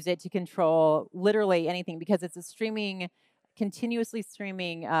 I can use it to control literally anything because it's a continuously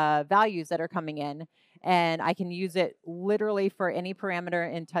streaming values that are coming in. And I can use it literally for any parameter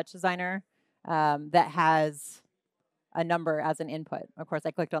in TouchDesigner that has a number as an input. Of course,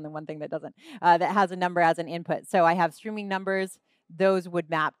 I clicked on the one thing that doesn't, that has a number as an input. So I have streaming numbers. Those would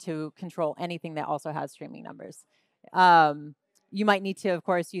map to control anything that also has streaming numbers. You might need to, of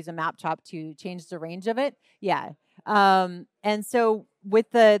course, use a map chop to change the range of it. Yeah. And so with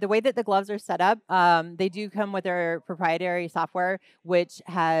the way that the gloves are set up, they do come with their proprietary software, which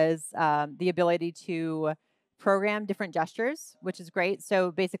has the ability to program different gestures, which is great.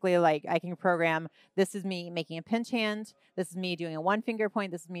 So basically, like I can program, this is me making a pinch hand, this is me doing a 1-finger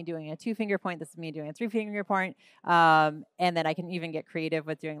point, this is me doing a 2-finger point, this is me doing a 3-finger point, and then I can even get creative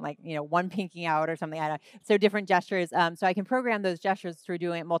with doing like, one pinking out or something. I don't know. So different gestures. So I can program those gestures through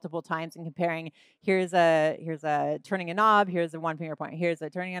doing it multiple times and comparing, here's a turning a knob, here's a 1-finger point, here's a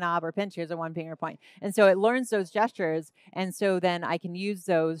turning a knob or pinch, here's a 1-finger point. And so it learns those gestures, and so then I can use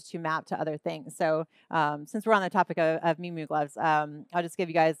those to map to other things. So since we're on the topic of Mi.Mu Gloves, I'll just give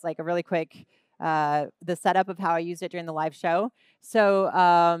you guys like a really quick the setup of how I used it during the live show. So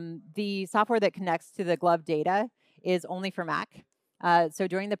the software that connects to the glove data is only for Mac. So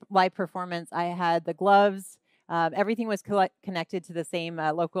during the live performance, I had the gloves. Everything was connected to the same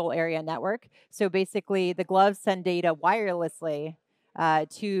local area network. So basically, the gloves send data wirelessly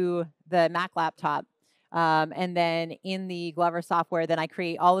to the Mac laptop. And then in the Glover software, then I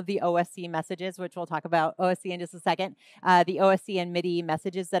create all of the OSC messages, which we'll talk about OSC in just a second, the OSC and MIDI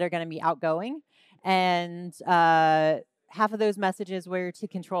messages that are going to be outgoing. And half of those messages were to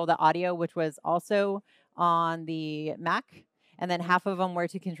control the audio, which was also on the Mac. And then half of them were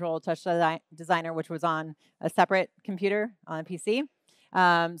to control TouchDesigner, which was on a separate computer on a PC.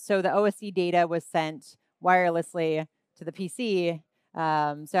 So the OSC data was sent wirelessly to the PC. So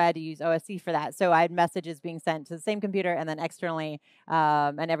I had to use OSC for that. So I had messages being sent to the same computer and then externally,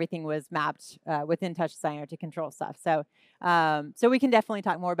 and everything was mapped within TouchDesigner to control stuff. So so we can definitely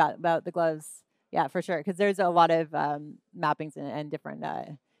talk more about the gloves, yeah, for sure, because there's a lot of mappings and different. And also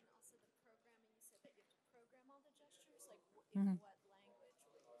the programming, you said that you have to program all the gestures, like in what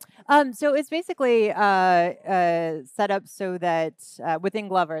language? So it's basically set up so that within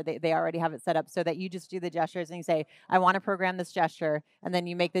Glover, they already have it set up so that you just do the gestures and you say, I want to program this gesture, and then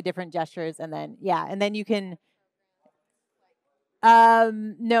you make the different gestures, and then, yeah, and then you can,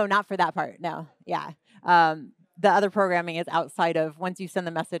 no, not for that part, no, yeah. The other programming is outside of, once you send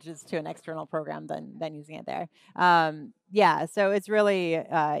the messages to an external program, then using it there. Yeah, so it's really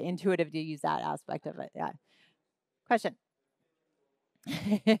intuitive to use that aspect of it, yeah. Question?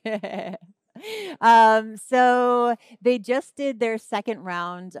 So they just did their second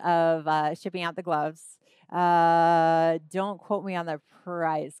round of shipping out the gloves. Don't quote me on the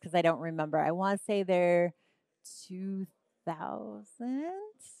price because I don't remember. I want to say they're 2,000.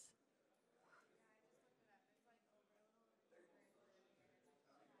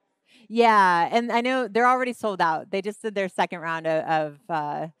 Yeah, and I know they're already sold out. They just did their second round of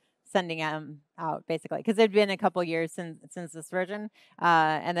sending them out, basically, because it'd been a couple years since this version,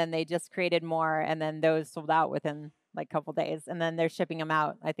 and then they just created more, and then those sold out within like a couple days, and then they're shipping them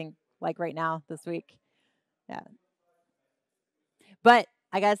out. I think like right now this week. Yeah. But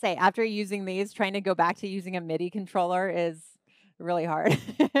I gotta say, after using these, trying to go back to using a MIDI controller is really hard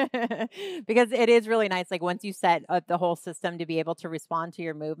because it is really nice. Like once you set up the whole system to be able to respond to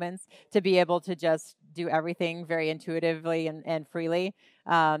your movements, to be able to just do everything very intuitively and freely.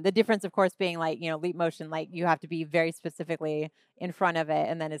 The difference, of course, being like, leap motion, like you have to be very specifically in front of it.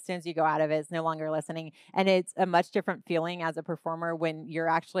 And then as soon as you go out of it, it's no longer listening. And it's a much different feeling as a performer when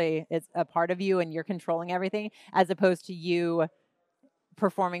it's a part of you and you're controlling everything as opposed to you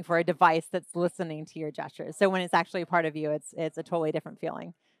performing for a device that's listening to your gestures. So when it's actually a part of you, it's a totally different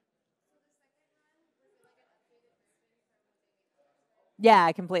feeling.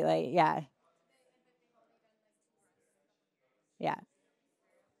 Yeah, completely. Yeah. Yeah.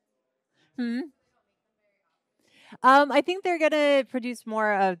 Hmm. I think they're gonna produce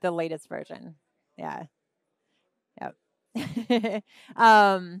more of the latest version. Yeah. Yep.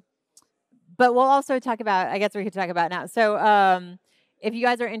 um, but we'll also talk about, I guess we could talk about now. So if you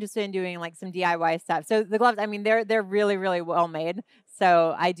guys are interested in doing like some DIY stuff, so the gloves, I mean, they're really, really well made.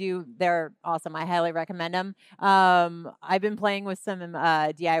 So they're awesome. I highly recommend them. I've been playing with some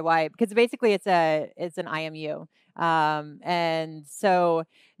DIY because basically it's an IMU. And so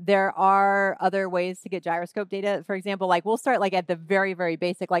there are other ways to get gyroscope data. For example, like we'll start like at the very, very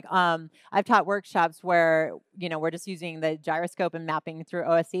basic, like I've taught workshops where, we're just using the gyroscope and mapping through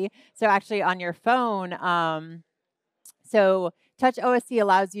OSC. So actually on your phone, so Touch OSC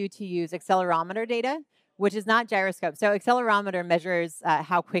allows you to use accelerometer data, which is not gyroscope. So accelerometer measures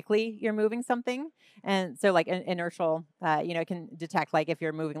how quickly you're moving something. And so like inertial, it can detect like if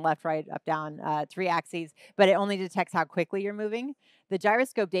you're moving left, right, up, down, 3 axes, but it only detects how quickly you're moving. The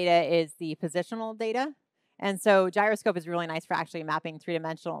gyroscope data is the positional data. And so gyroscope is really nice for actually mapping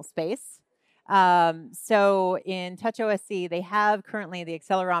 3-dimensional space. So in Touch OSC, they have currently the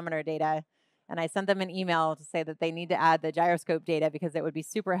accelerometer data, and I sent them an email to say that they need to add the gyroscope data because it would be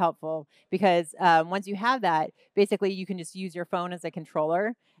super helpful. Because once you have that, basically you can just use your phone as a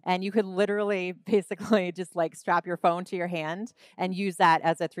controller, and you could literally basically just like strap your phone to your hand and use that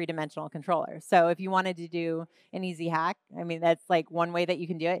as a 3-dimensional controller. So if you wanted to do an easy hack, I mean, that's like one way that you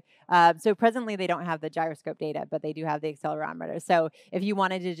can do it. So presently they don't have the gyroscope data, but they do have the accelerometer. So if you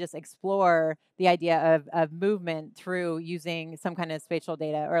wanted to just explore the idea of movement through using some kind of spatial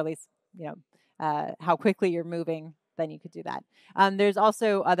data, or at least, how quickly you're moving, then you could do that. There's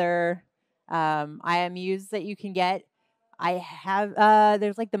also other IMUs that you can get. I have,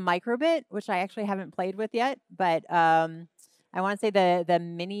 there's like the microbit, which I actually haven't played with yet, but I want to say the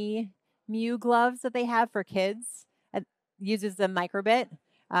Mi.Mu Gloves that they have for kids uses the microbit.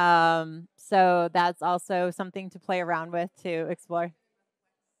 So that's also something to play around with to explore.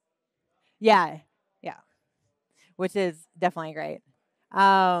 Yeah, yeah, which is definitely great.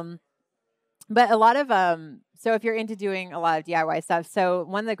 Um, But a lot of so if you're into doing a lot of DIY stuff, so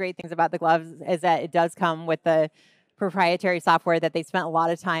one of the great things about the gloves is that it does come with the proprietary software that they spent a lot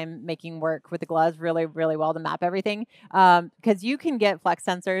of time making work with the gloves really, really well to map everything. Because you can get flex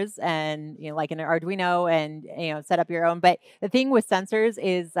sensors and like an Arduino and set up your own. But the thing with sensors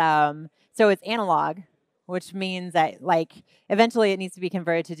is so it's analog, which means that like eventually it needs to be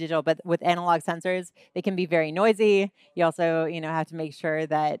converted to digital. But with analog sensors, they can be very noisy. You also have to make sure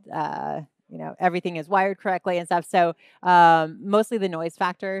that everything is wired correctly and stuff. So mostly the noise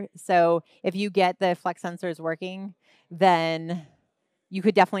factor. So if you get the flex sensors working, then you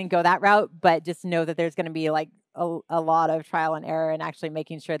could definitely go that route, but just know that there's going to be like a lot of trial and error and actually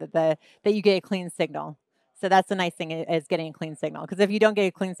making sure that you get a clean signal. So that's the nice thing is getting a clean signal. Because if you don't get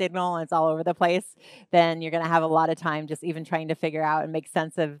a clean signal and it's all over the place, then you're going to have a lot of time just even trying to figure out and make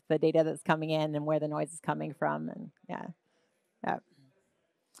sense of the data that's coming in and where the noise is coming from. And yeah.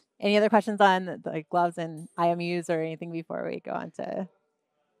 Any other questions on the gloves and IMUs or anything before we go on to?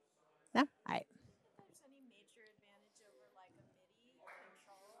 No? All right. There's any major advantage over like a MIDI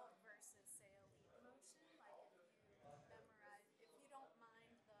control versus say a leap motion? Like if you don't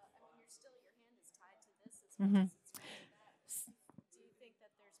mind your hand is tied to this as much Mm-hmm. as it's tied to that. Do you think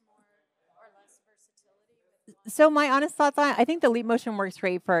that there's more or less versatility with So my honest thoughts on it, I think the Leap motion works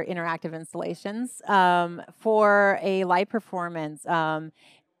great for interactive installations. For a live performance,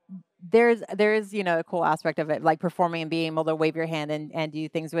 there's a cool aspect of it, like performing and being able to wave your hand and do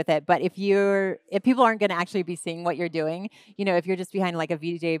things with it. But if people aren't going to actually be seeing what you're doing, if you're just behind like a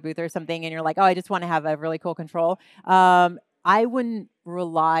VJ booth or something and you're like, oh, I just want to have a really cool control, I wouldn't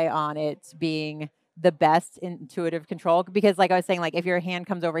rely on it being the best intuitive control, because like I was saying, like if your hand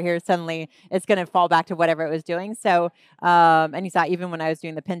comes over here, suddenly it's going to fall back to whatever it was doing. So and you saw even when I was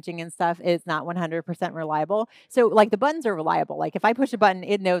doing the pinching and stuff, it's not 100% reliable. So like the buttons are reliable. Like if I push a button,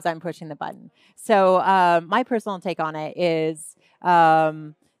 it knows I'm pushing the button. So my personal take on it is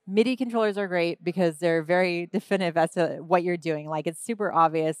MIDI controllers are great because they're very definitive as to what you're doing. Like it's super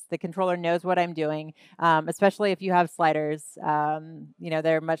obvious. The controller knows what I'm doing, especially if you have sliders.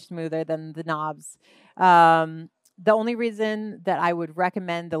 They're much smoother than the knobs. The only reason that I would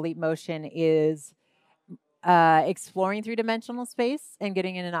recommend the Leap motion is exploring three-dimensional space and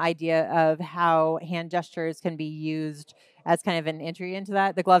getting an idea of how hand gestures can be used as kind of an entry into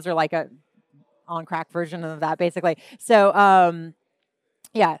that. The gloves are like a on-crack version of that, basically. So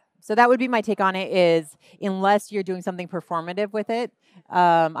yeah, so that would be my take on it is unless you're doing something performative with it,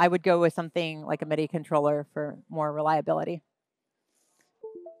 I would go with something like a MIDI controller for more reliability.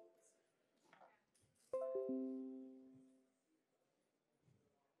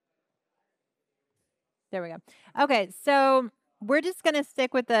 There we go. Okay, so we're just going to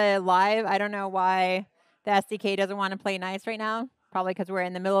stick with the live. I don't know why the SDK doesn't want to play nice right now. Probably because we're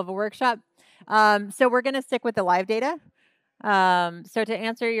in the middle of a workshop. So we're going to stick with the live data. So to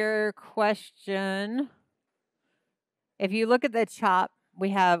answer your question, if you look at the chop, we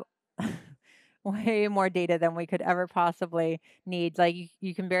have way more data than we could ever possibly need. Like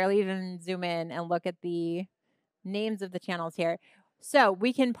you can barely even zoom in and look at the names of the channels here. So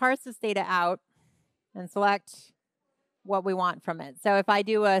we can parse this data out and select what we want from it. So if I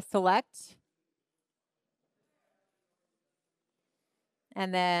do a select,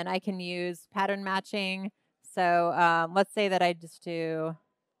 and then I can use pattern matching. So let's say that I just do,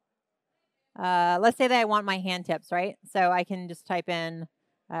 let's say that I want my hand tips, right? So I can just type in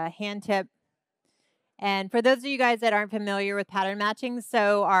hand tip. And for those of you guys that aren't familiar with pattern matching,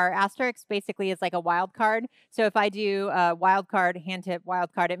 so our asterisk basically is like a wildcard. So if I do wildcard, hand tip,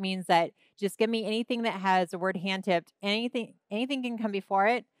 wildcard, it means that just give me anything that has the word hand tipped, anything can come before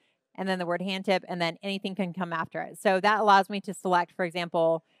it, and then the word hand tip, and then anything can come after it. So that allows me to select, for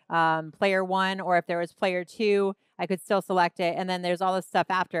example, player 1, or if there was player 2, I could still select it, and then there's all this stuff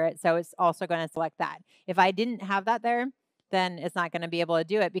after it, so it's also going to select that. If I didn't have that there, then it's not going to be able to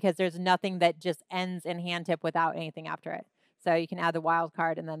do it because there's nothing that just ends in hand tip without anything after it. So you can add the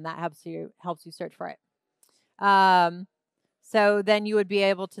wildcard, and then that helps you search for it. So then you would be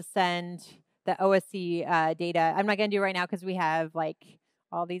able to send the OSC data. I'm not going to do it right now because we have like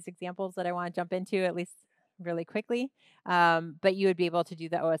all these examples that I want to jump into at least really quickly. But you would be able to do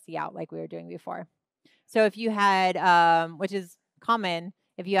the OSC out like we were doing before. So if you had, which is common,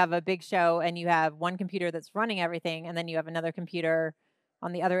 if you have a big show and you have one computer that's running everything, and then you have another computer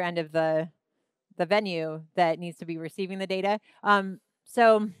on the other end of the venue that needs to be receiving the data.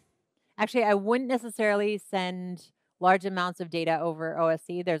 So actually, I wouldn't necessarily send large amounts of data over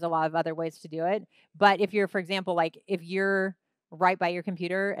OSC. There's a lot of other ways to do it. But if you're, for example, like if you're right by your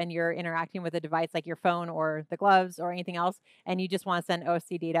computer and you're interacting with a device like your phone or the gloves or anything else, and you just want to send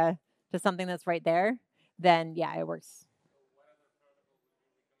OSC data to something that's right there, then yeah, it works.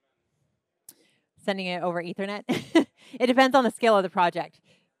 Sending it over Ethernet. It depends on the scale of the project.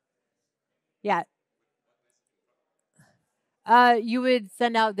 Yeah. You would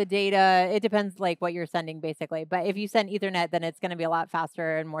send out the data. It depends like what you're sending basically. But if you send Ethernet, then it's going to be a lot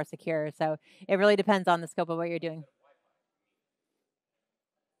faster and more secure. So it really depends on the scope of what you're doing.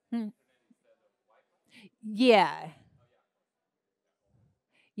 Yeah.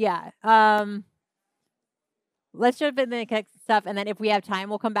 Yeah. Let's jump in the Kinect stuff, and then if we have time,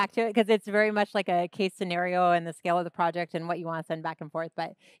 we'll come back to it because it's very much like a case scenario and the scale of the project and what you want to send back and forth.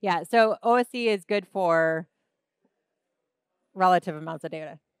 But yeah, so OSC is good for relative amounts of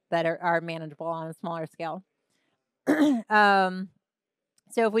data that are manageable on a smaller scale. So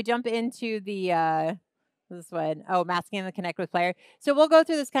if we jump into the this one, masking the Kinect with player. So we'll go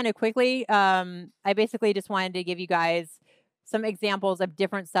through this kind of quickly. I basically just wanted to give you guys some examples of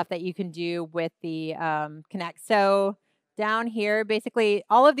different stuff that you can do with the Kinect. So down here, basically,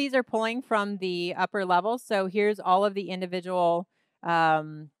 all of these are pulling from the upper level. So here's all of the individual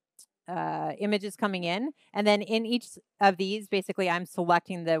images coming in. And then in each of these, basically, I'm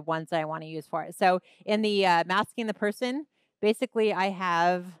selecting the ones that I want to use for it. So in the masking the person, basically, I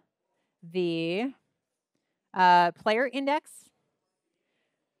have the player index.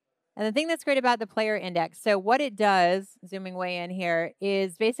 And the thing that's great about the player index, so what it does, zooming way in here,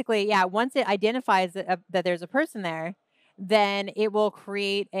 is basically, yeah, once it identifies that there's a person there, then it will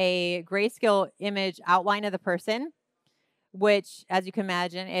create a grayscale image outline of the person, which, as you can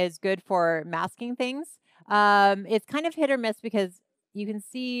imagine, is good for masking things. It's kind of hit or miss because you can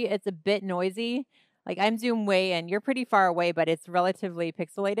see it's a bit noisy. Like I'm zoomed way in, you're pretty far away, but it's relatively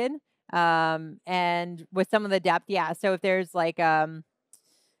pixelated. And with some of the depth, yeah. So if there's like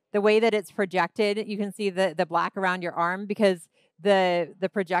the way that it's projected, you can see the black around your arm because the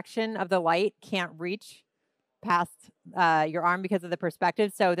projection of the light can't reach past your arm because of the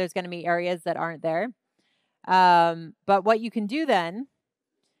perspective. So there's going to be areas that aren't there. But what you can do then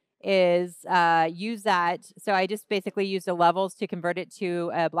is use that. So I just basically use the levels to convert it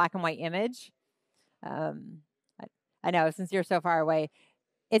to a black and white image. I know, since you're so far away.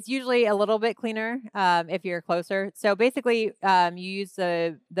 It's usually a little bit cleaner if you're closer. So basically, you use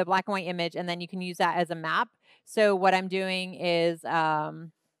the black and white image, and then you can use that as a map. So what I'm doing is I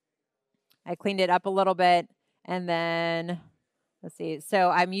cleaned it up a little bit, and then, let's see. So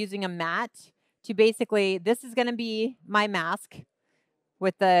I'm using a matte to basically, this is going to be my mask.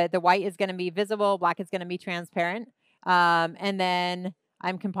 With the white is going to be visible, black is going to be transparent. And then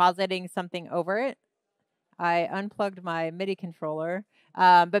I'm compositing something over it. I unplugged my MIDI controller.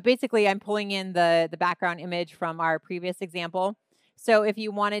 But basically, I'm pulling in the background image from our previous example. So if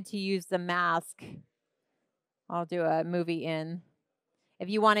you wanted to use the mask, I'll do a movie in. If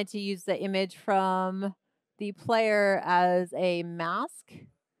you wanted to use the image from the player as a mask,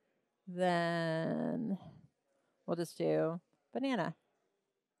 then we'll just do banana.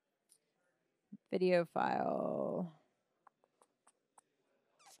 Video file.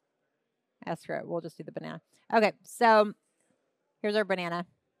 Screw it. We'll just do the banana. Okay, so here's our banana.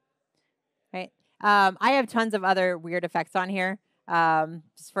 Right. I have tons of other weird effects on here.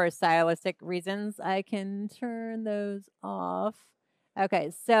 Just for stylistic reasons, I can turn those off.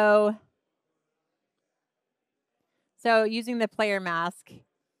 Okay, so using the player mask.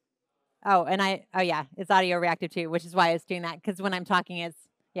 Oh, and yeah, it's audio reactive too, which is why it's doing that. Because when I'm talking,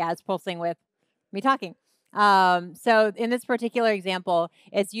 it's pulsing with me talking. So in this particular example,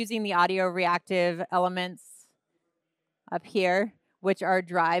 it's using the audio reactive elements up here, which are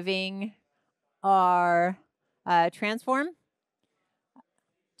driving our transform,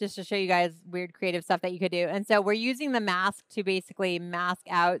 just to show you guys weird creative stuff that you could do. And so we're using the mask to basically mask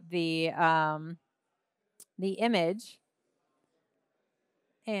out the image.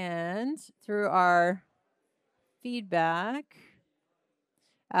 And through our feedback,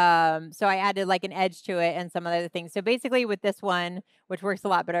 so I added like an edge to it and some other things. So basically with this one, which works a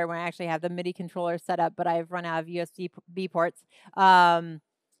lot better when I actually have the MIDI controller set up, but I've run out of USB ports,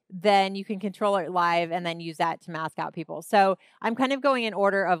 then you can control it live and then use that to mask out people. So I'm kind of going in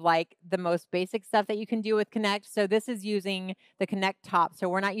order of like the most basic stuff that you can do with Kinect. So this is using the Kinect top. So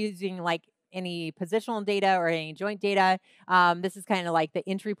we're not using like any positional data or any joint data. This is kind of like the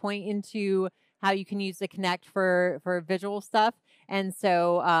entry point into how you can use the Kinect for visual stuff. And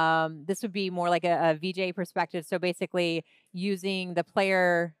so this would be more like a VJ perspective. So basically using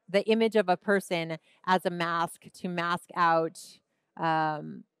the image of a person as a mask to mask out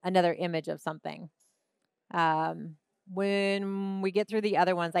another image of something. When we get through the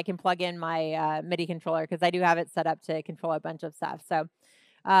other ones, I can plug in my MIDI controller because I do have it set up to control a bunch of stuff. So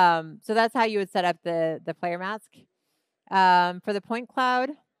that's how you would set up the player mask. For the point cloud,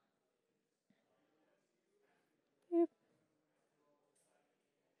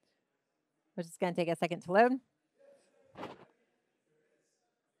 which is going to take a second to load.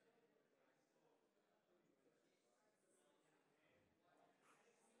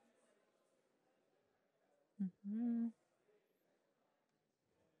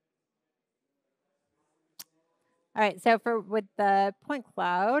 All right, so with the point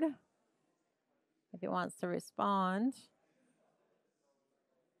cloud, if it wants to respond.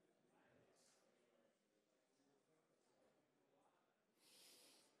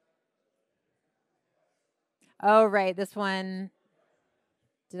 Oh, right, this one,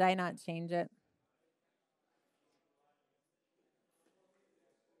 did I not change it?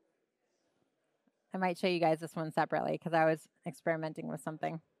 I might show you guys this one separately because I was experimenting with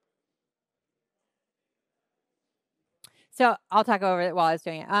something. So I'll talk over it while I was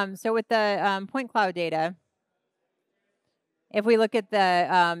doing it. So with the point cloud data, if we look at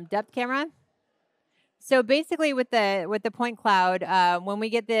the depth camera, so basically with the point cloud, when we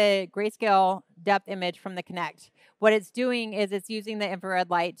get the grayscale depth image from the Kinect, what it's doing is it's using the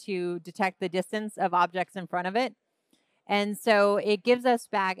infrared light to detect the distance of objects in front of it. And so it gives us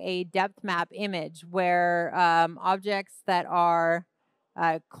back a depth map image where objects that are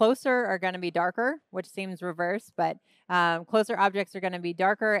closer are going to be darker, which seems reverse, but closer objects are going to be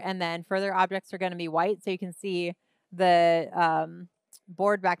darker, and then further objects are going to be white. So you can see the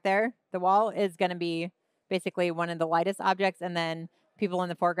board back there, the wall, is going to be basically one of the lightest objects, and then people in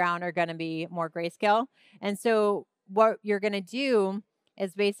the foreground are going to be more grayscale. And so what you're going to do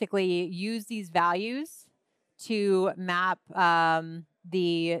is basically use these values to map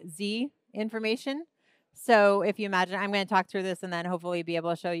the Z information. So if you imagine, I'm going to talk through this and then hopefully be able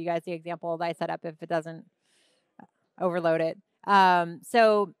to show you guys the example that I set up if it doesn't overload it.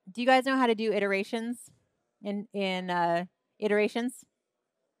 So do you guys know how to do iterations in iterations?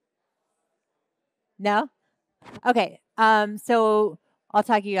 No? Okay. So I'll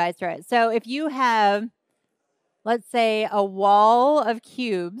talk you guys through it. So if you have, let's say, a wall of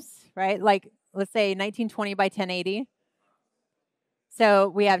cubes, right? Like, let's say 1920 by 1080. So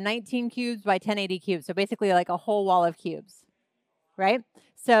we have 19 cubes by 1080 cubes. So basically like a whole wall of cubes, right?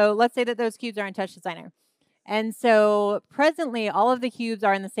 So let's say that those cubes are in TouchDesigner. And so presently all of the cubes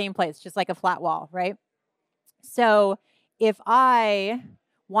are in the same place, just like a flat wall, right? So if I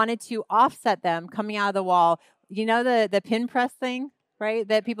wanted to offset them coming out of the wall, you know the pin press thing, right,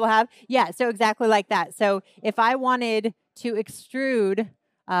 that people have? Yeah, so exactly like that. So if I wanted to extrude,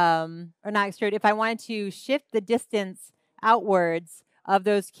 or not extrude, if I wanted to shift the distance outwards of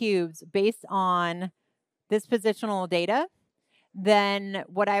those cubes based on this positional data, then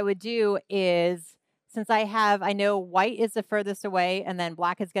what I would do is, since I know white is the furthest away and then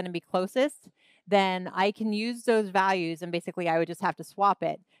black is going to be closest, then I can use those values and basically I would just have to swap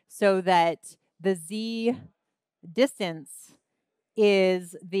it so that the Z distance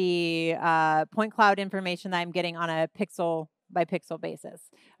is the point cloud information that I'm getting on a pixel by pixel basis.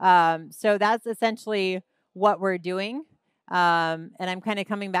 So that's essentially what we're doing. And I'm kind of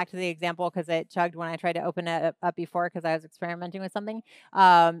coming back to the example because it chugged when I tried to open it up before because I was experimenting with something.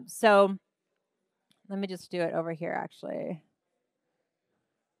 So let me just do it over here, actually.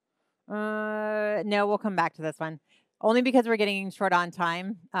 No, we'll come back to this one. Only because we're getting short on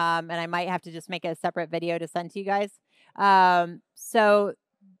time, and I might have to just make a separate video to send to you guys. So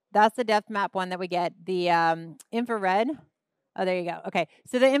that's the depth map one that we get. The infrared. Oh, there you go. Okay,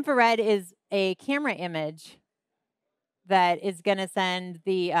 so the infrared is a camera image that is going to send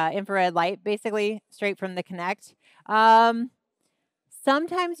the infrared light basically straight from the Kinect.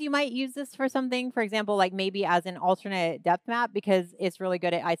 Sometimes you might use this for something, for example, like maybe as an alternate depth map because it's really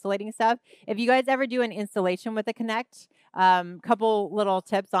good at isolating stuff. If you guys ever do an installation with the Kinect, couple little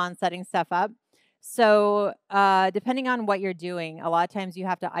tips on setting stuff up. So depending on what you're doing, a lot of times you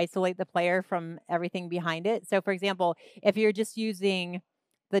have to isolate the player from everything behind it. So for example, if you're just using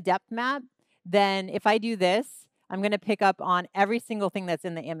the depth map, then if I do this, I'm going to pick up on every single thing that's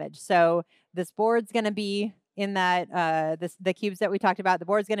in the image. So this board's going to be in that, the cubes that we talked about, the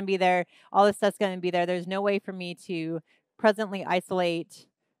board's going to be there. All this stuff's going to be there. There's no way for me to presently isolate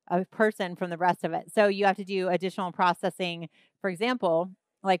a person from the rest of it. So you have to do additional processing, for example,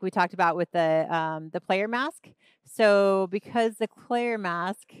 like we talked about with the player mask. So because the player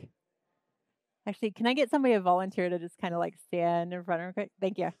mask, actually, can I get somebody to volunteer to just kind of like stand in front of her?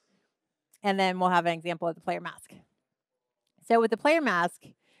 Thank you. And then we'll have an example of the player mask. So with the player mask,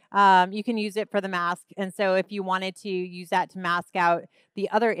 you can use it for the mask. And so if you wanted to use that to mask out the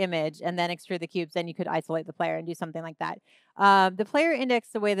other image and then extrude the cubes, then you could isolate the player and do something like that. The player index,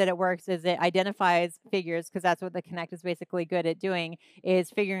 the way that it works is it identifies figures, because that's what the Kinect is basically good at doing, is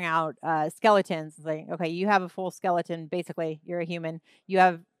figuring out skeletons. Like, okay, you have a full skeleton, basically, you're a human. You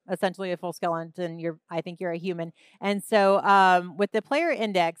have essentially a full skeleton, I think you're a human. And so with the player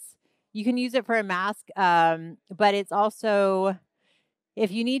index, you can use it for a mask, but it's also, if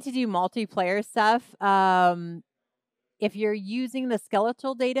you need to do multiplayer stuff, if you're using the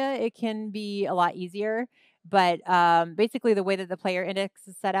skeletal data, it can be a lot easier. But basically, the way that the player index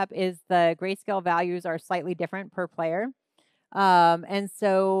is set up is the grayscale values are slightly different per player. And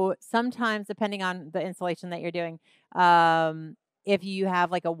so sometimes, depending on the installation that you're doing, if you have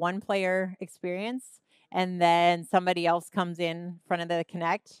like a one-player experience and then somebody else comes in front of the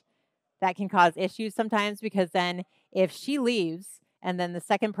Kinect, that can cause issues sometimes, because then if she leaves and then the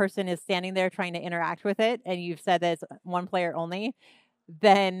second person is standing there trying to interact with it and you've said that it's one player only,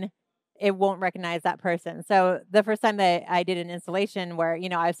 then it won't recognize that person. So the first time that I did an installation where,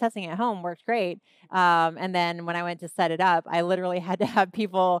 I was testing at home, worked great. And then when I went to set it up, I literally had to have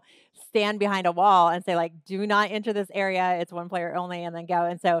people stand behind a wall and say, like, do not enter this area. It's one player only, and then go.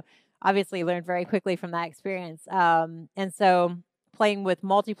 And so obviously learned very quickly from that experience. And so playing with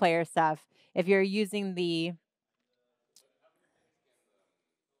multiplayer stuff, if you're using the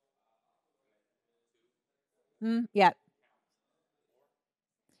Yeah.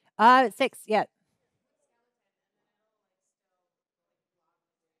 6. Yeah.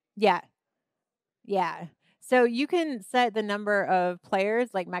 Yeah. Yeah. So you can set the number of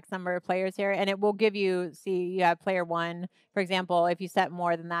players, like max number of players here, and it will give you, see, you have player 1. For example, if you set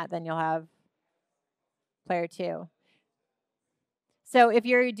more than that, then you'll have player 2. So if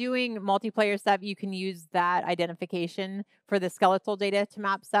you're doing multiplayer stuff, you can use that identification for the skeletal data to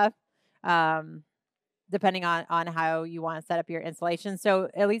map stuff, depending on how you want to set up your installation. So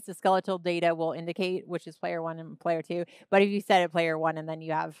at least the skeletal data will indicate which is player 1 and player 2. But if you set it player 1 and then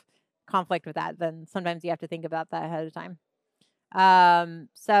you have conflict with that, then sometimes you have to think about that ahead of time.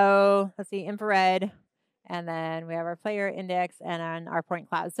 So let's see, infrared, and then we have our player index and then our point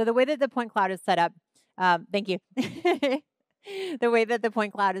cloud. So the way that the point cloud is set up, thank you. The way that the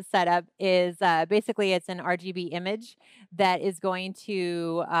point cloud is set up is basically it's an RGB image that is going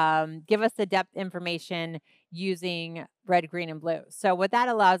to give us the depth information using red, green, and blue. So what that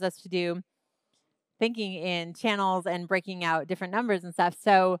allows us to do, thinking in channels and breaking out different numbers and stuff.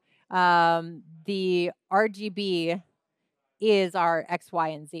 So the RGB is our X, Y,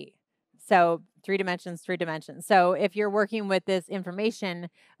 and Z. So 3 dimensions, 3 dimensions. So if you're working with this information,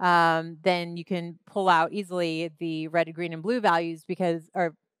 then you can pull out easily the red, green, and blue values because,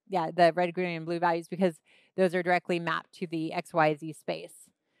 or yeah, the red, green, and blue values because those are directly mapped to the X, Y, Z space.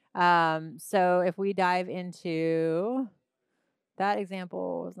 So if we dive into that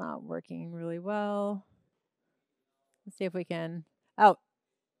example, was not working really well. Let's see if we can. Oh,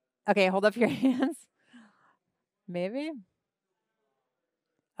 okay. Hold up your hands. Maybe.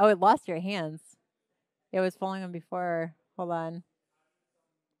 Oh, it lost your hands. It was falling on before. Hold on.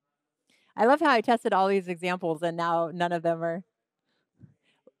 I love how I tested all these examples and now none of them are.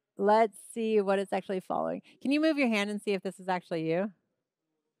 Let's see what it's actually following. Can you move your hand and see if this is actually you?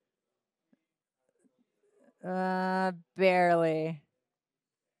 Barely.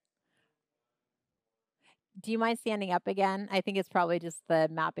 Do you mind standing up again? I think it's probably just the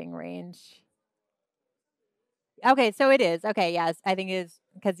mapping range. Okay, so it is. Okay, yes, I think it is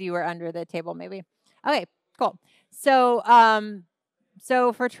because you were under the table maybe. Okay, cool. So,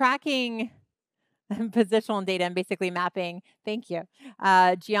 so for tracking positional data and basically mapping, thank you,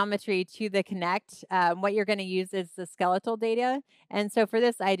 geometry to the Kinect, what you're going to use is the skeletal data. And so for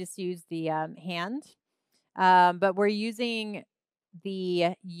this, I just use the hand. But we're using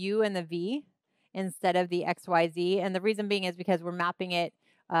the U and the V instead of the X, Y, Z. And the reason being is because we're mapping it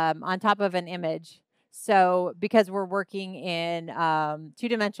on top of an image. So because we're working in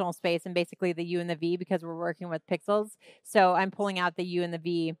 2-dimensional space and basically the U and the V because we're working with pixels. So I'm pulling out the U and the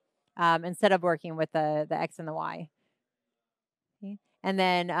V instead of working with the X and the Y. Okay. And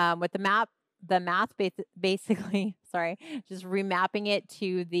then with the math basically, sorry, just remapping it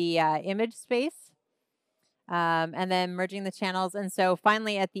to the image space. And then merging the channels. And so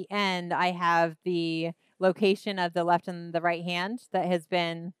finally at the end, I have the location of the left and the right hand that has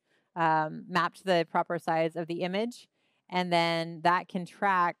been mapped to the proper size of the image. And then that can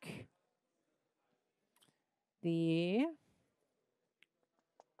track the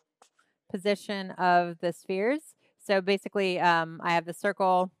position of the spheres. So basically, I have the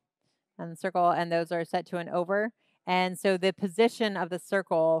circle, and those are set to an over. And so the position of the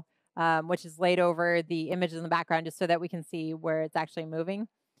circle, which is laid over the images in the background, just so that we can see where it's actually moving.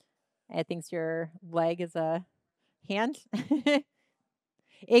 It thinks your leg is a hand.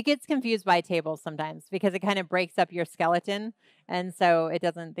 It gets confused by tables sometimes because it kind of breaks up your skeleton. And so it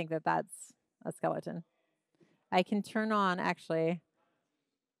doesn't think that that's a skeleton. I can turn on, actually,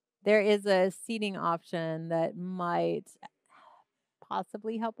 there is a seating option that might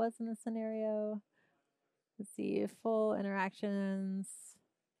possibly help us in this scenario. Let's see, full interactions,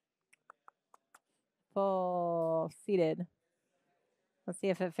 full seated. Let's see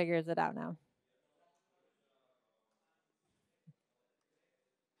if it figures it out now.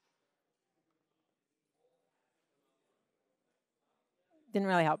 Didn't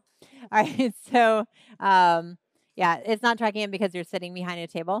really help. All right, so yeah, it's not tracking it because you're sitting behind a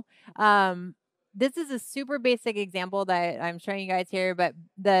table. This is a super basic example that I'm showing you guys here, but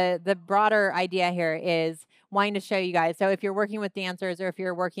the broader idea here is wanting to show you guys. So if you're working with dancers or if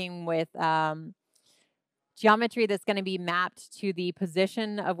you're working with geometry that's going to be mapped to the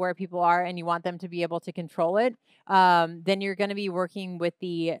position of where people are and you want them to be able to control it, then you're going to be working with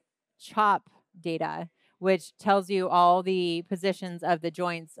the chop data, which tells you all the positions of the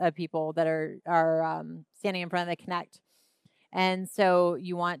joints of people that are standing in front of the Kinect. And so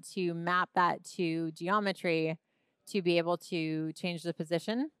you want to map that to geometry to be able to change the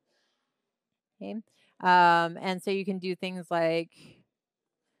position. Okay. And so you can do things like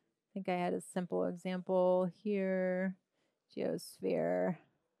think I had a simple example here. Geosphere.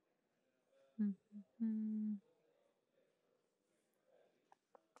 Mm-hmm.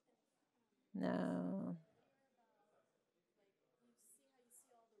 No.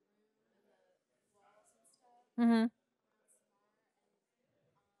 Mm-hmm.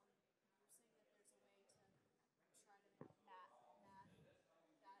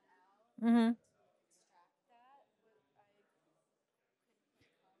 Mm-hmm.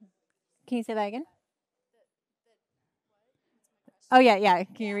 Can you say that again? Oh yeah, yeah.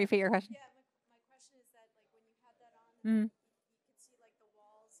 Can you repeat your question? Yeah, my question is that like when you had that on, Mm-hmm. you could see like the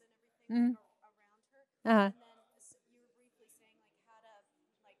walls and everything Mm-hmm. around her, Uh-huh. and then you were briefly saying like how to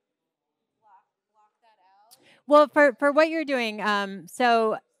like block that out. Well, for what you're doing,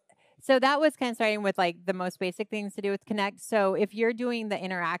 so that was kind of starting with like the most basic things to do with Kinect. So if you're doing the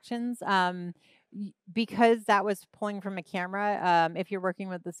interactions, because that was pulling from a camera, if you're working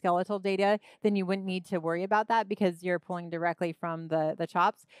with the skeletal data, then you wouldn't need to worry about that because you're pulling directly from the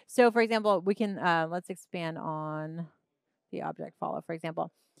chops. So for example, we can let's expand on the object follow, for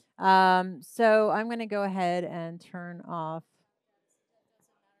example. So I'm going to go ahead and turn off.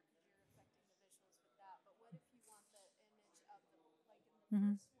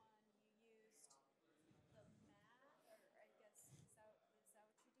 Mhm.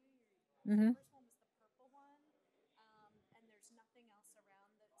 Mhm.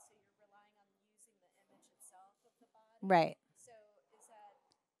 Right. So is that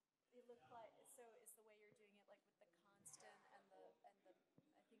it look like so is the way you're doing it like with the constant and the I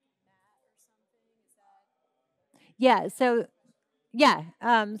think mat or something is that Yeah. So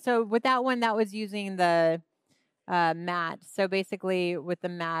yeah. So with that one, that was using the mat. So basically, with the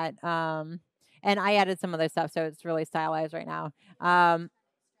mat, and I added some other stuff, so it's really stylized right now.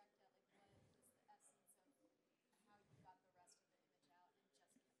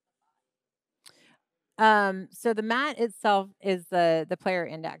 So the mat itself is the player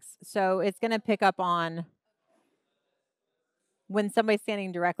index. So it's going to pick up on when somebody's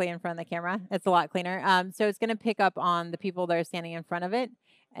standing directly in front of the camera. It's a lot cleaner. So it's going to pick up on the people that are standing in front of it,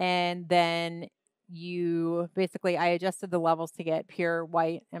 and then you basically I adjusted the levels to get pure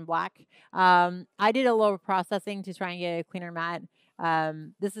white and black. I did a little processing to try and get a cleaner mat.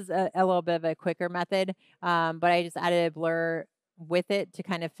 This is a little bit of a quicker method, but I just added a blur with it to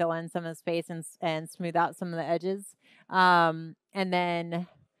kind of fill in some of the space and smooth out some of the edges. And then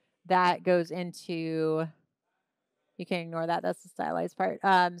that goes into you can ignore that. That's the stylized part.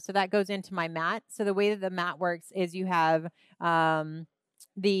 So that goes into my mat. So the way that the mat works is you have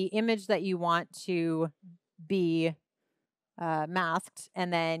the image that you want to be masked,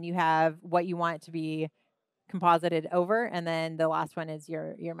 and then you have what you want it to be composited over, and then the last one is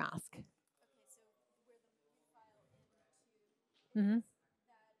your mask. Mm-hmm.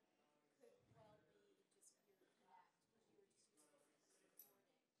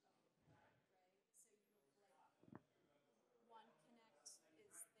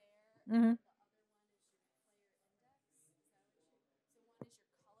 Mm-hmm.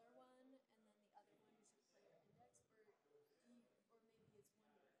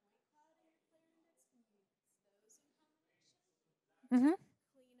 Mm-hmm.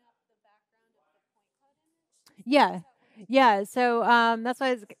 Yeah. Yeah, so that's what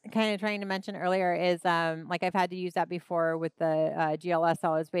I was kind of trying to mention earlier is like I've had to use that before with the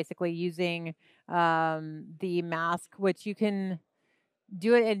GLSL is basically using the mask, which you can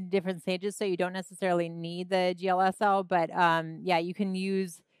do it in different stages, so you don't necessarily need the GLSL, but yeah, you can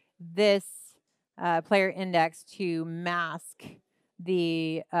use this player index to mask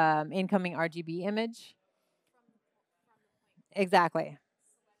the incoming RGB image. Exactly.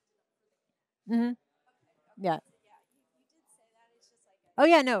 Hmm. Yeah. Oh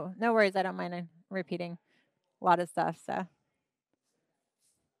yeah, no worries. I don't mind repeating a lot of stuff. So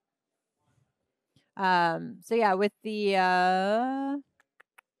yeah, with the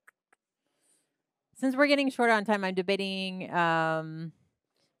since we're getting short on time, I'm debating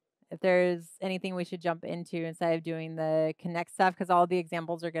if there's anything we should jump into instead of doing the Kinect stuff because all the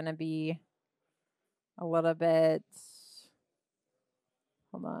examples are going to be a little bit.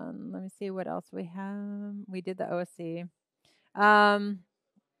 Hold on, let me see what else we have. We did the OSC.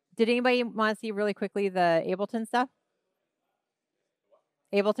 Did anybody want to see really quickly the Ableton stuff?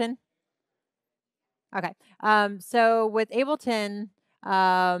 Ableton. Okay. So with Ableton,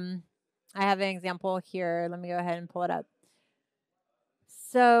 I have an example here. Let me go ahead and pull it up.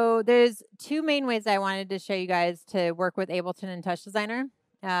 So there's two main ways I wanted to show you guys to work with Ableton and TouchDesigner,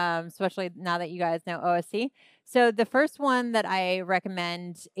 especially now that you guys know OSC. So the first one that I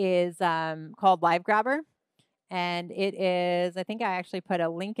recommend is called Live Grabber. and it is, I think I actually put a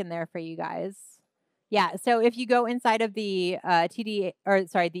link in there for you guys. Yeah, so if you go inside of the the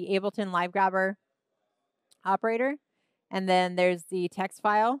Ableton Live Grabber operator, and then there's the text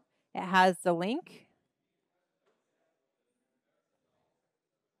file, it has the link.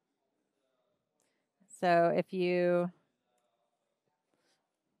 So if you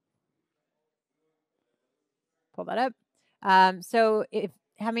pull that up, so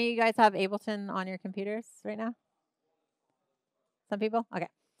how many of you guys have Ableton on your computers right now? Some people? Okay.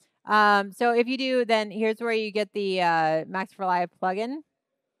 So if you do, then here's where you get the Max for Live plugin.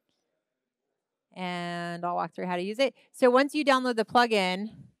 And I'll walk through how to use it. So once you download the plugin,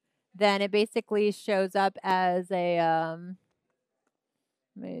 then it basically shows up as a,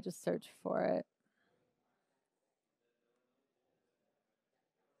 let me just search for it.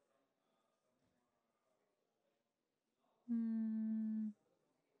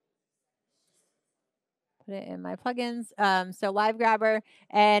 Put it in my plugins. So Live Grabber,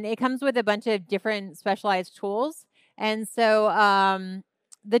 and it comes with a bunch of different specialized tools. And so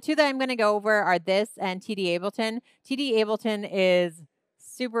the two that I'm going to go over are this and TDAbleton. TDAbleton is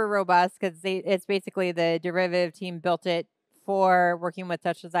super robust because it's basically the derivative team built it for working with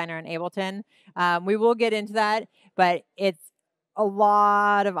TouchDesigner and Ableton. We will get into that, but it's a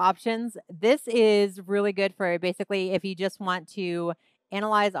lot of options. This is really good for basically if you just want to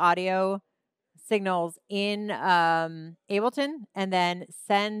analyze audio signals in Ableton and then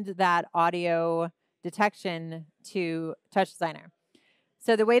send that audio detection to TouchDesigner.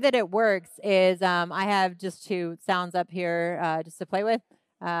 So the way that it works is I have just two sounds up here just to play with.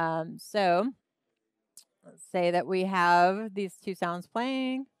 So let's say that we have these two sounds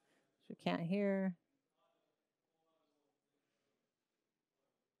playing, which we can't hear.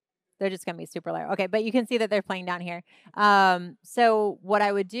 They're just going to be super loud. Okay, but you can see that they're playing down here. So what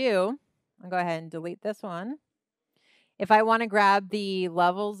I would do, I'll go ahead and delete this one. If I want to grab the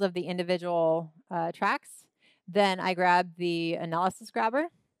levels of the individual tracks, then I grab the analysis grabber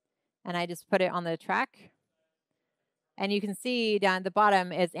and I just put it on the track. And you can see down at the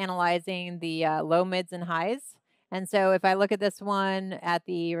bottom is analyzing the low, mids, and highs. And so if I look at this one at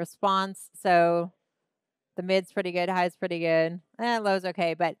the response, so the mid's pretty good, high's pretty good, low's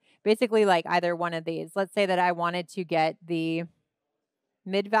okay, but basically like either one of these. Let's say that I wanted to get the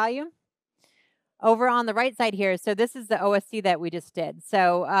mid value. Over on the right side here, so this is the OSC that we just did.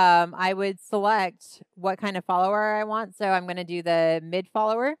 So I would select what kind of follower I want. So I'm going to do the mid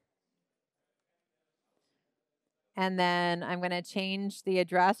follower. And then I'm going to change the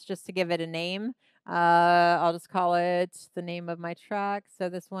address just to give it a name. I'll just call it the name of my track. So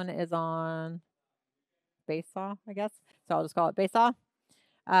this one is on bass saw, I guess. So I'll just call it bass saw.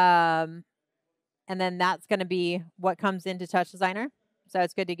 And then that's going to be what comes into TouchDesigner. So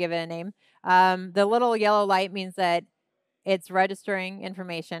it's good to give it a name. The little yellow light means that it's registering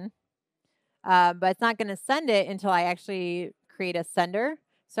information, but it's not going to send it until I actually create a sender.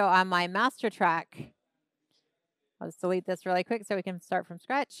 So on my master track, I'll just delete this really quick so we can start from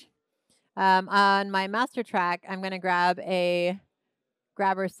scratch. On my master track, I'm going to grab a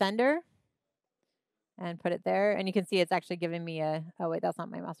grabber sender and put it there. And you can see it's actually giving me a, oh wait, that's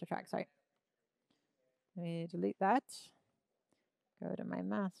not my master track, sorry. Let me delete that. Go to my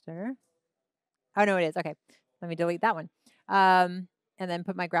master. Oh, no, it is. Okay. Let me delete that one. And then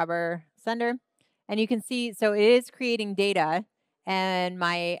put my grabber sender. And you can see, so it is creating data. And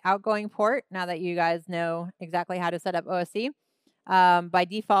my outgoing port, now that you guys know exactly how to set up OSC, by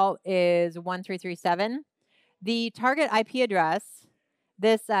default is 1337. The target IP address,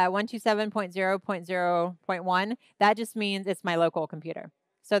 this 127.0.0.1, that just means it's my local computer.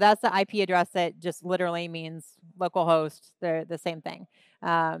 So that's the IP address that just literally means local host. They're the same thing.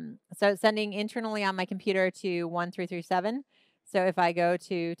 So it's sending internally on my computer to 1337. So if I go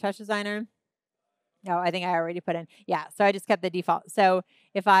to TouchDesigner, oh, I think I already put in. Yeah, so I just kept the default. So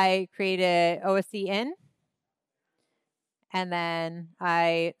if I create a OSC in, and then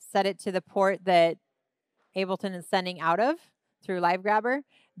I set it to the port that Ableton is sending out of through Live Grabber,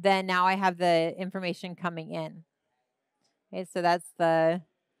 then now I have the information coming in. Okay, so that's the,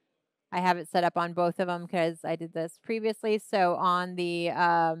 I have it set up on both of them because I did this previously. So on the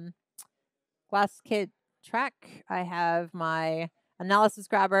Glass Kit track, I have my analysis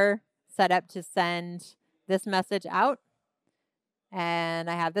grabber set up to send this message out. And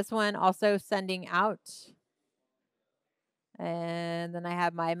I have this one also sending out. And then I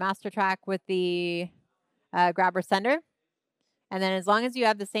have my master track with the grabber sender. And then as long as you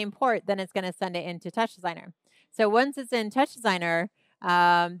have the same port, then it's going to send it into TouchDesigner. So once it's in TouchDesigner,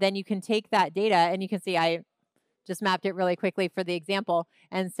 then you can take that data, and you can see I just mapped it really quickly for the example.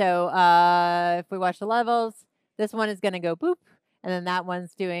 And so if we watch the levels, This one is going to go boop, and then that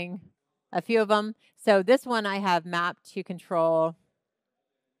one's doing a few of them. So this one I have mapped to control,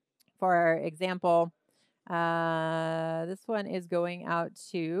 for example, this one is going out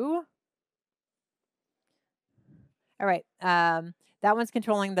to, all right, that one's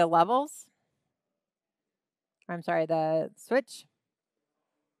controlling the levels. I'm sorry, the switch.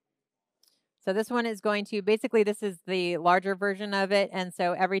 So this one is going to, basically this is the larger version of it, and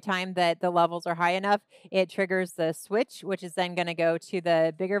so every time that the levels are high enough, it triggers the switch, which is then going to go to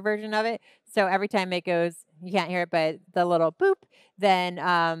the bigger version of it. So every time it goes, you can't hear it, but the little boop, then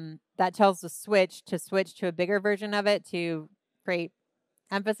that tells the switch to a bigger version of it to create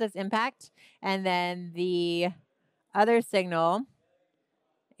emphasis impact. And then the other signal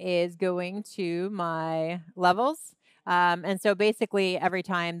is going to my levels. And so basically every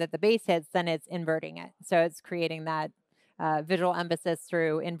time that the bass hits, then it's inverting it. So it's creating that visual emphasis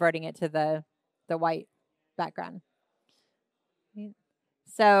through inverting it to the white background.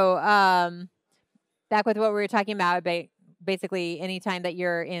 So back with what we were talking about, basically anytime that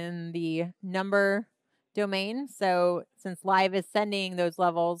you're in the number domain. So since Live is sending those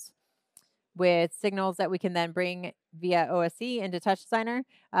levels with signals that we can then bring via OSC into TouchDesigner.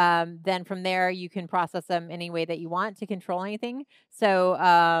 Then from there, you can process them any way that you want to control anything.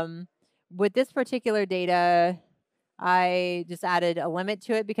 So with this particular data, I just added a limit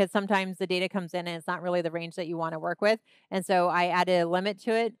to it because sometimes the data comes in and it's not really the range that you want to work with. And so I added a limit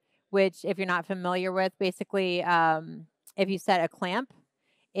to it, which if you're not familiar with, basically if you set a clamp,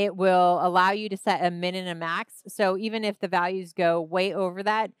 it will allow you to set a min and a max. So even if the values go way over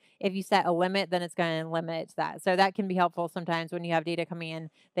that, if you set a limit, then it's going to limit that. So that can be helpful sometimes when you have data coming in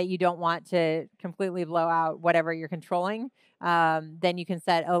that you don't want to completely blow out whatever you're controlling. Then you can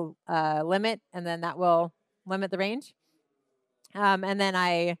set a limit, and then that will limit the range. And then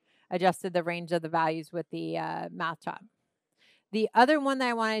I adjusted the range of the values with the math chop. The other one that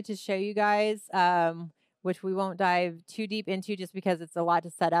I wanted to show you guys, which we won't dive too deep into just because it's a lot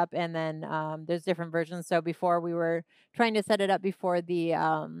to set up, and then there's different versions. So before we were trying to set it up before the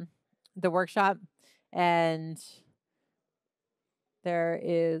workshop, and there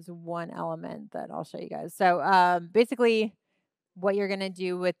is one element that I'll show you guys. So basically what you're going to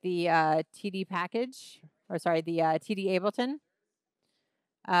do with the TD package, or sorry, the TDAbleton.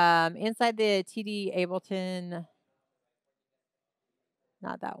 Inside the TDAbleton,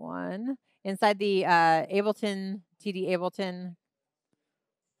 not that one. Inside the Ableton, TDAbleton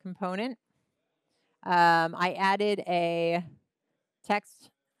component, I added a text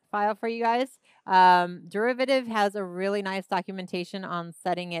file for you guys. Derivative has a really nice documentation on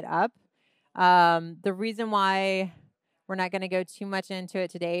setting it up. The reason why we're not going to go too much into it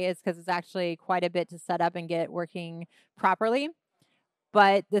today is because it's actually quite a bit to set up and get working properly.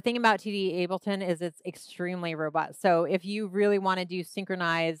 But the thing about TDAbleton is it's extremely robust. So if you really want to do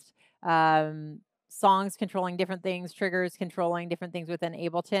synchronized songs controlling different things, triggers controlling different things within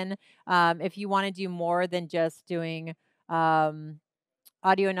Ableton, if you want to do more than just doing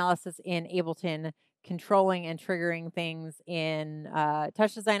audio analysis in Ableton, controlling and triggering things in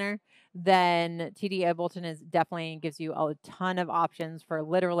TouchDesigner, then TDAbleton is definitely gives you a ton of options for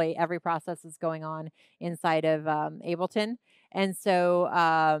literally every process that's going on inside of Ableton. And so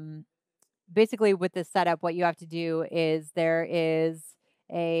basically with this setup, what you have to do is there is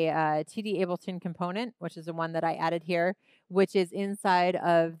a TDAbleton component, which is the one that I added here, which is inside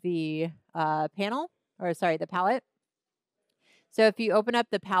of the the palette. So if you open up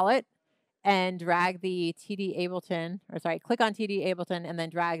the palette and drag the click on TDAbleton and then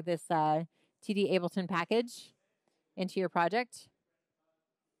drag this TDAbleton package into your project.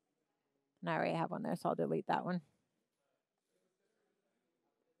 And I already have one there, so I'll delete that one.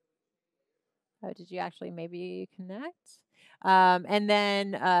 Oh, did you actually maybe connect? And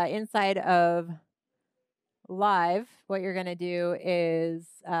then inside of Live, what you're going to do is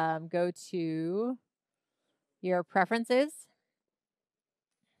go to your preferences.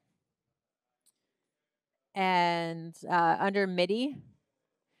 And under MIDI,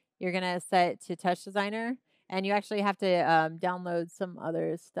 you're going to set to TouchDesigner. And you actually have to download some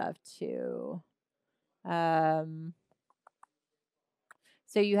other stuff too. So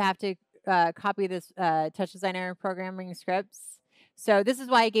you have to copy this TouchDesigner programming scripts. So this is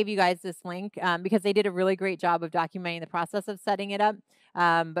why I gave you guys this link, because they did a really great job of documenting the process of setting it up.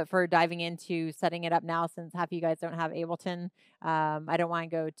 But for diving into setting it up now, since half of you guys don't have Ableton, I don't want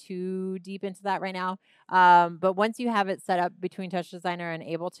to go too deep into that right now. But once you have it set up between TouchDesigner and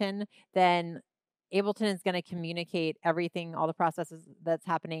Ableton, then Ableton is going to communicate everything, all the processes that's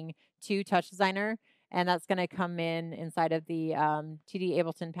happening to TouchDesigner. And that's going to come in inside of the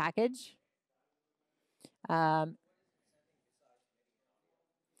TDAbleton package. Um,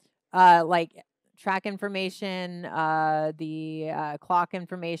 like track information, the clock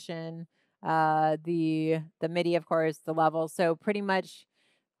information, the MIDI, of course, the levels. So pretty much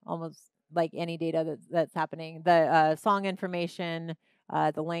almost like any data that's happening. The song information,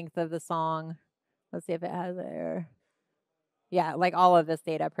 the length of the song. Let's see if it has there. Yeah, like all of this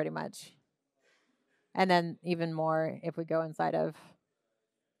data pretty much. And then even more if we go inside of,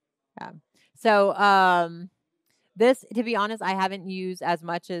 yeah. So this, to be honest, I haven't used as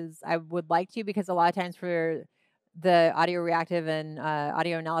much as I would like to, because a lot of times for the audio reactive and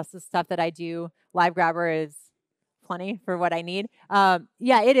audio analysis stuff that I do, Live Grabber is plenty for what I need.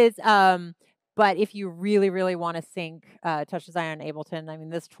 Yeah, it is. But if you really, really want to sync TouchDesigner and Ableton, I mean,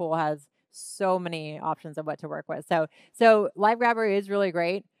 this tool has so many options of what to work with. So Live Grabber is really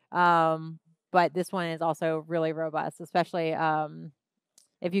great. But this one is also really robust, especially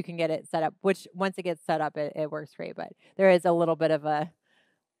if you can get it set up, which once it gets set up, it works great. But there is a little bit of a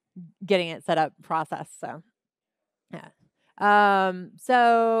getting it set up process. So, yeah.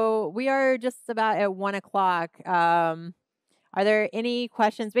 So we are just about at 1 o'clock. Are there any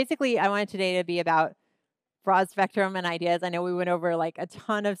questions? Basically, I wanted today to be about broad spectrum and ideas. I know we went over like a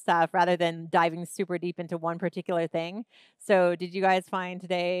ton of stuff rather than diving super deep into one particular thing. So did you guys find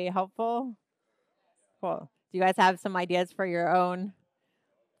today helpful? Cool. Do you guys have some ideas for your own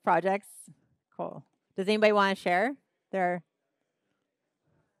projects? Cool. Does anybody want to share their?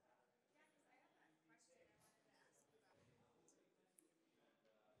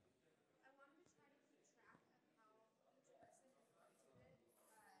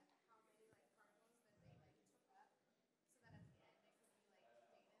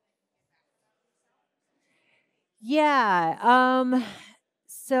 Yeah.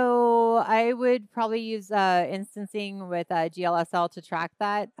 So I would probably use instancing with GLSL to track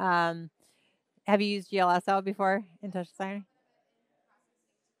that. Have you used GLSL before in TouchDesigner?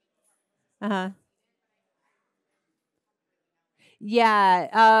 Uh-huh.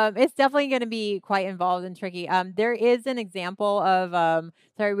 Yeah, it's definitely going to be quite involved and tricky. There is an example of,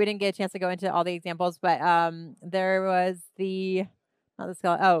 sorry, we didn't get a chance to go into all the examples, but there was the, not the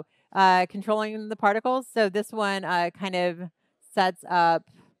scale, controlling the particles. So this one kind of sets up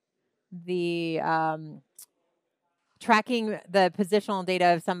the tracking the positional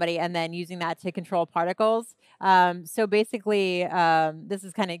data of somebody and then using that to control particles. So basically, this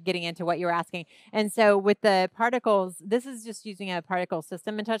is kind of getting into what you were asking. And so with the particles, this is just using a particle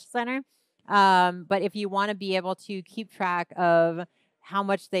system in TouchDesigner. But if you want to be able to keep track of how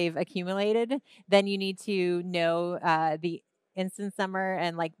much they've accumulated, then you need to know the instance number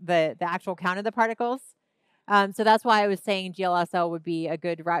and like the actual count of the particles. So that's why I was saying GLSL would be a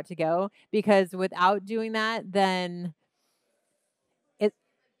good route to go, because without doing that, then it,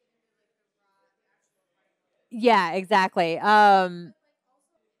 yeah, exactly.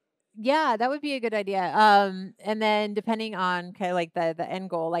 Yeah, that would be a good idea. And then depending on kind of like the end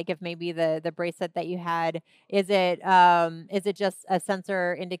goal, like if maybe the bracelet that you had, is it just a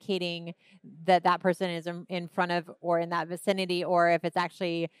sensor indicating that that person is in front of or in that vicinity, or if it's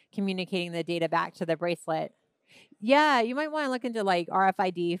actually communicating the data back to the bracelet? Yeah, you might want to look into like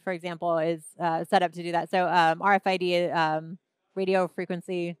RFID, for example, is set up to do that. So RFID, radio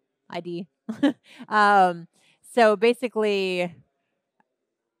frequency ID. um, so basically,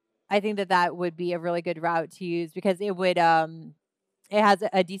 I think that would be a really good route to use, because it would it has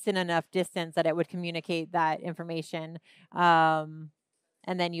a decent enough distance that it would communicate that information, and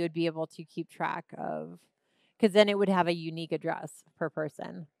then you would be able to keep track of, because then it would have a unique address per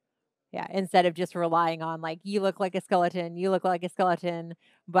person. Yeah, instead of just relying on like, you look like a skeleton, you look like a skeleton,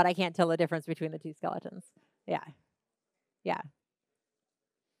 but I can't tell the difference between the two skeletons. Yeah. Yeah.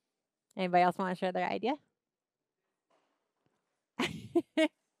 Anybody else want to share their idea? Do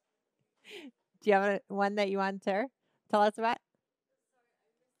you have one that you want to tell us about?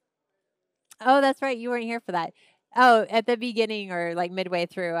 Oh, that's right. You weren't here for that. Oh, at the beginning or like midway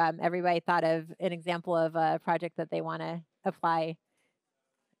through, everybody thought of an example of a project that they want to apply.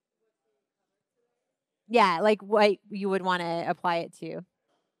 Yeah, like what you would want to apply it to.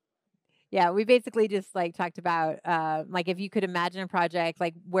 Yeah, we basically just like talked about like if you could imagine a project,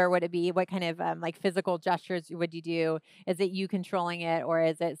 like where would it be? What kind of like physical gestures would you do? Is it you controlling it, or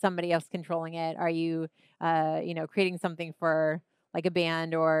is it somebody else controlling it? Are you creating something for like a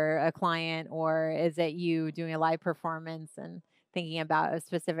band or a client, or is it you doing a live performance and thinking about a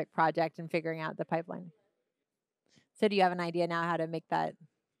specific project and figuring out the pipeline? So do you have an idea now how to make that,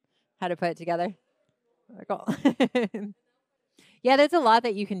 how to put it together? Cool. Yeah, there's a lot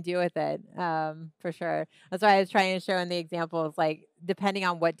that you can do with it, for sure. That's why I was trying to show in the examples, like depending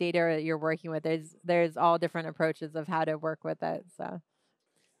on what data you're working with, there's all different approaches of how to work with it. So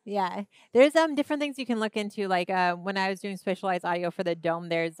yeah, there's different things you can look into. Like when I was doing spatialized audio for the Dome,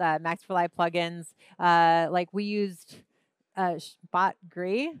 there's Max for Live plugins. Like we used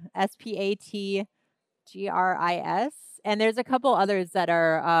Spotgris, SPATGRIS, and there's a couple others that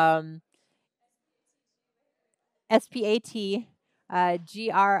are SPAT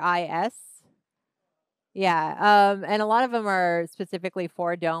GRIS. Yeah, and a lot of them are specifically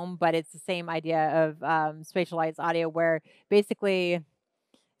for Dome, but it's the same idea of spatialized audio, where basically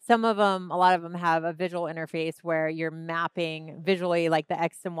some of them, a lot of them have a visual interface where you're mapping visually like the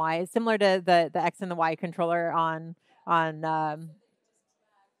X and Y, similar to the X and the Y controller on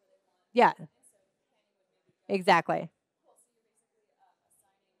yeah, exactly.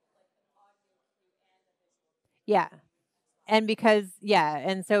 Yeah. And because yeah,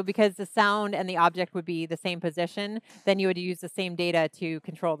 and so because the sound and the object would be the same position, then you would use the same data to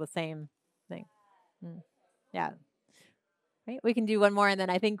control the same thing. Mm. Yeah. Right. We can do one more, and then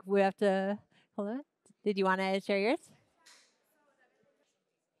I think we have to hold on. Did you want to share yours?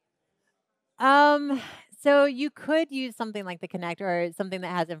 Um, so you could use something like the Kinect or something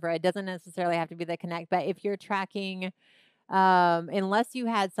that has infrared. It doesn't necessarily have to be the Kinect, but if you're tracking, unless you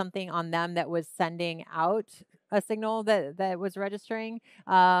had something on them that was sending out a signal that was registering,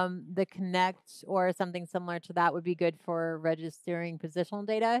 the Kinect or something similar to that would be good for registering positional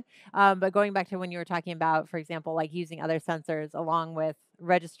data. But going back to when you were talking about, for example, like using other sensors along with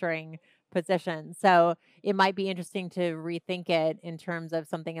registering position. So it might be interesting to rethink it in terms of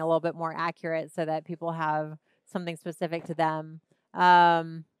something a little bit more accurate so that people have something specific to them.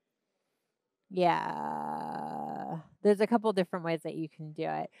 Um, yeah, there's a couple different ways that you can do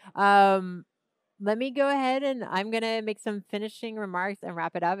it. Let me go ahead and I'm going to make some finishing remarks and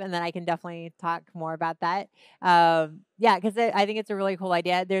wrap it up, and then I can definitely talk more about that. Yeah, because I think it's a really cool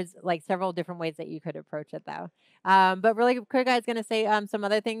idea. There's like several different ways that you could approach it, though. But really quick, I was going to say some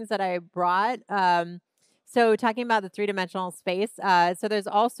other things that I brought. So talking about the three-dimensional space, so there's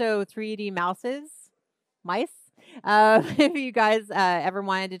also 3D mice, if you guys ever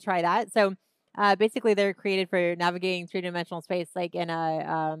wanted to try that. So basically, they're created for navigating three-dimensional space, like in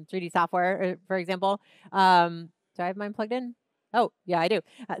a 3D software, for example. Do I have mine plugged in? Oh, yeah, I do.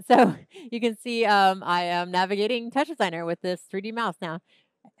 So you can see I am navigating TouchDesigner with this 3D mouse now,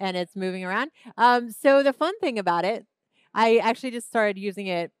 and it's moving around. So the fun thing about it, I actually just started using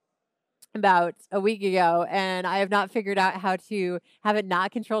it about a week ago, and I have not figured out how to have it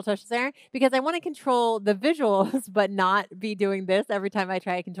not control TouchDesigner because I want to control the visuals, but not be doing this every time I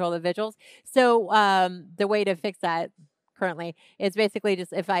try to control the visuals. So the way to fix that currently is basically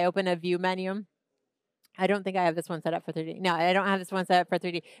just if I open a view menu. I don't think I have this one set up for 3D. No, I don't have this one set up for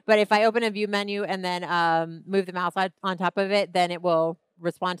 3D. But if I open a view menu and then move the mouse on top of it, then it will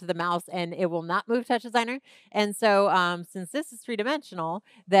respond to the mouse and it will not move TouchDesigner. And so since this is three-dimensional,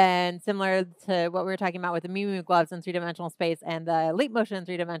 then similar to what we were talking about with the Mi.Mu Gloves in three-dimensional space and the Leap Motion in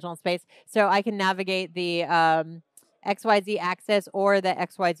three-dimensional space, so I can navigate the XYZ axis or the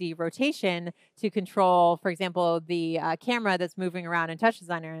XYZ rotation to control, for example, the camera that's moving around in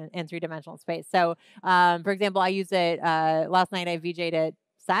TouchDesigner in three-dimensional space. So, for example, I use it last night. I VJ'd it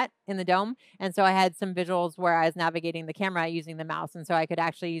sat in the Dome, and so I had some visuals where I was navigating the camera using the mouse, and so I could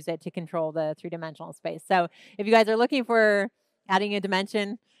actually use it to control the three-dimensional space. So, if you guys are looking for adding a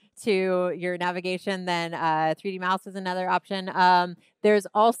dimension to your navigation, then 3D mouse is another option. There's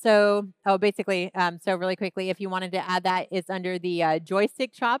also, basically, so really quickly, if you wanted to add that, it's under the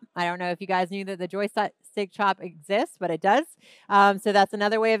joystick chop. I don't know if you guys knew that the joystick chop exists, but it does. So that's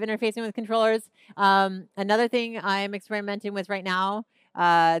another way of interfacing with controllers. Another thing I'm experimenting with right now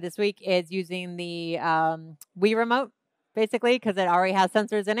this week is using the Wii remote, basically, because it already has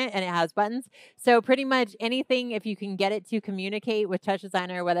sensors in it and it has buttons. So pretty much anything, if you can get it to communicate with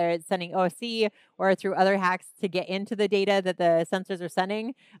TouchDesigner, whether it's sending OSC or through other hacks to get into the data that the sensors are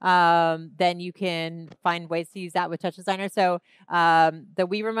sending, then you can find ways to use that with TouchDesigner. So the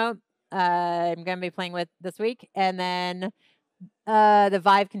Wii remote, I'm going to be playing with this week. And then the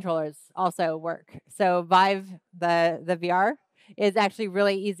Vive controllers also work. So Vive, the VR, is actually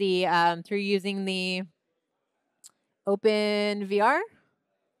really easy through using the Open VR,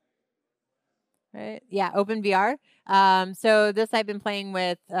 right? Yeah, Open VR. So this I've been playing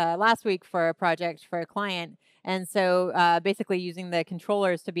with last week for a project for a client. And so basically using the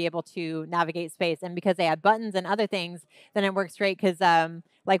controllers to be able to navigate space. And because they have buttons and other things, then it works great because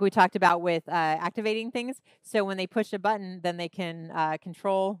like we talked about with activating things. So when they push a button, then they can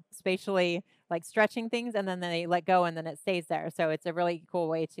control spatially like stretching things, and then they let go, and then it stays there. So it's a really cool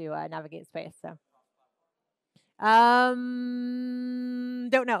way to navigate space. So.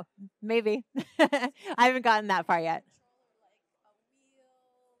 Don't know. Maybe. I haven't gotten that far yet.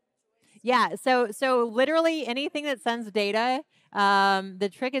 Yeah, so literally anything that sends data, the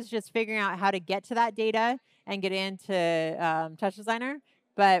trick is just figuring out how to get to that data and get into TouchDesigner.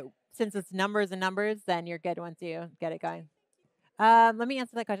 But since it's numbers and numbers, then you're good once you get it going. Let me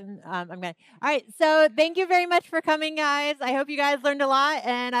answer that question. I'm gonna. All right. So thank you very much for coming, guys. I hope you guys learned a lot,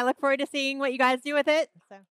 and I look forward to seeing what you guys do with it. So.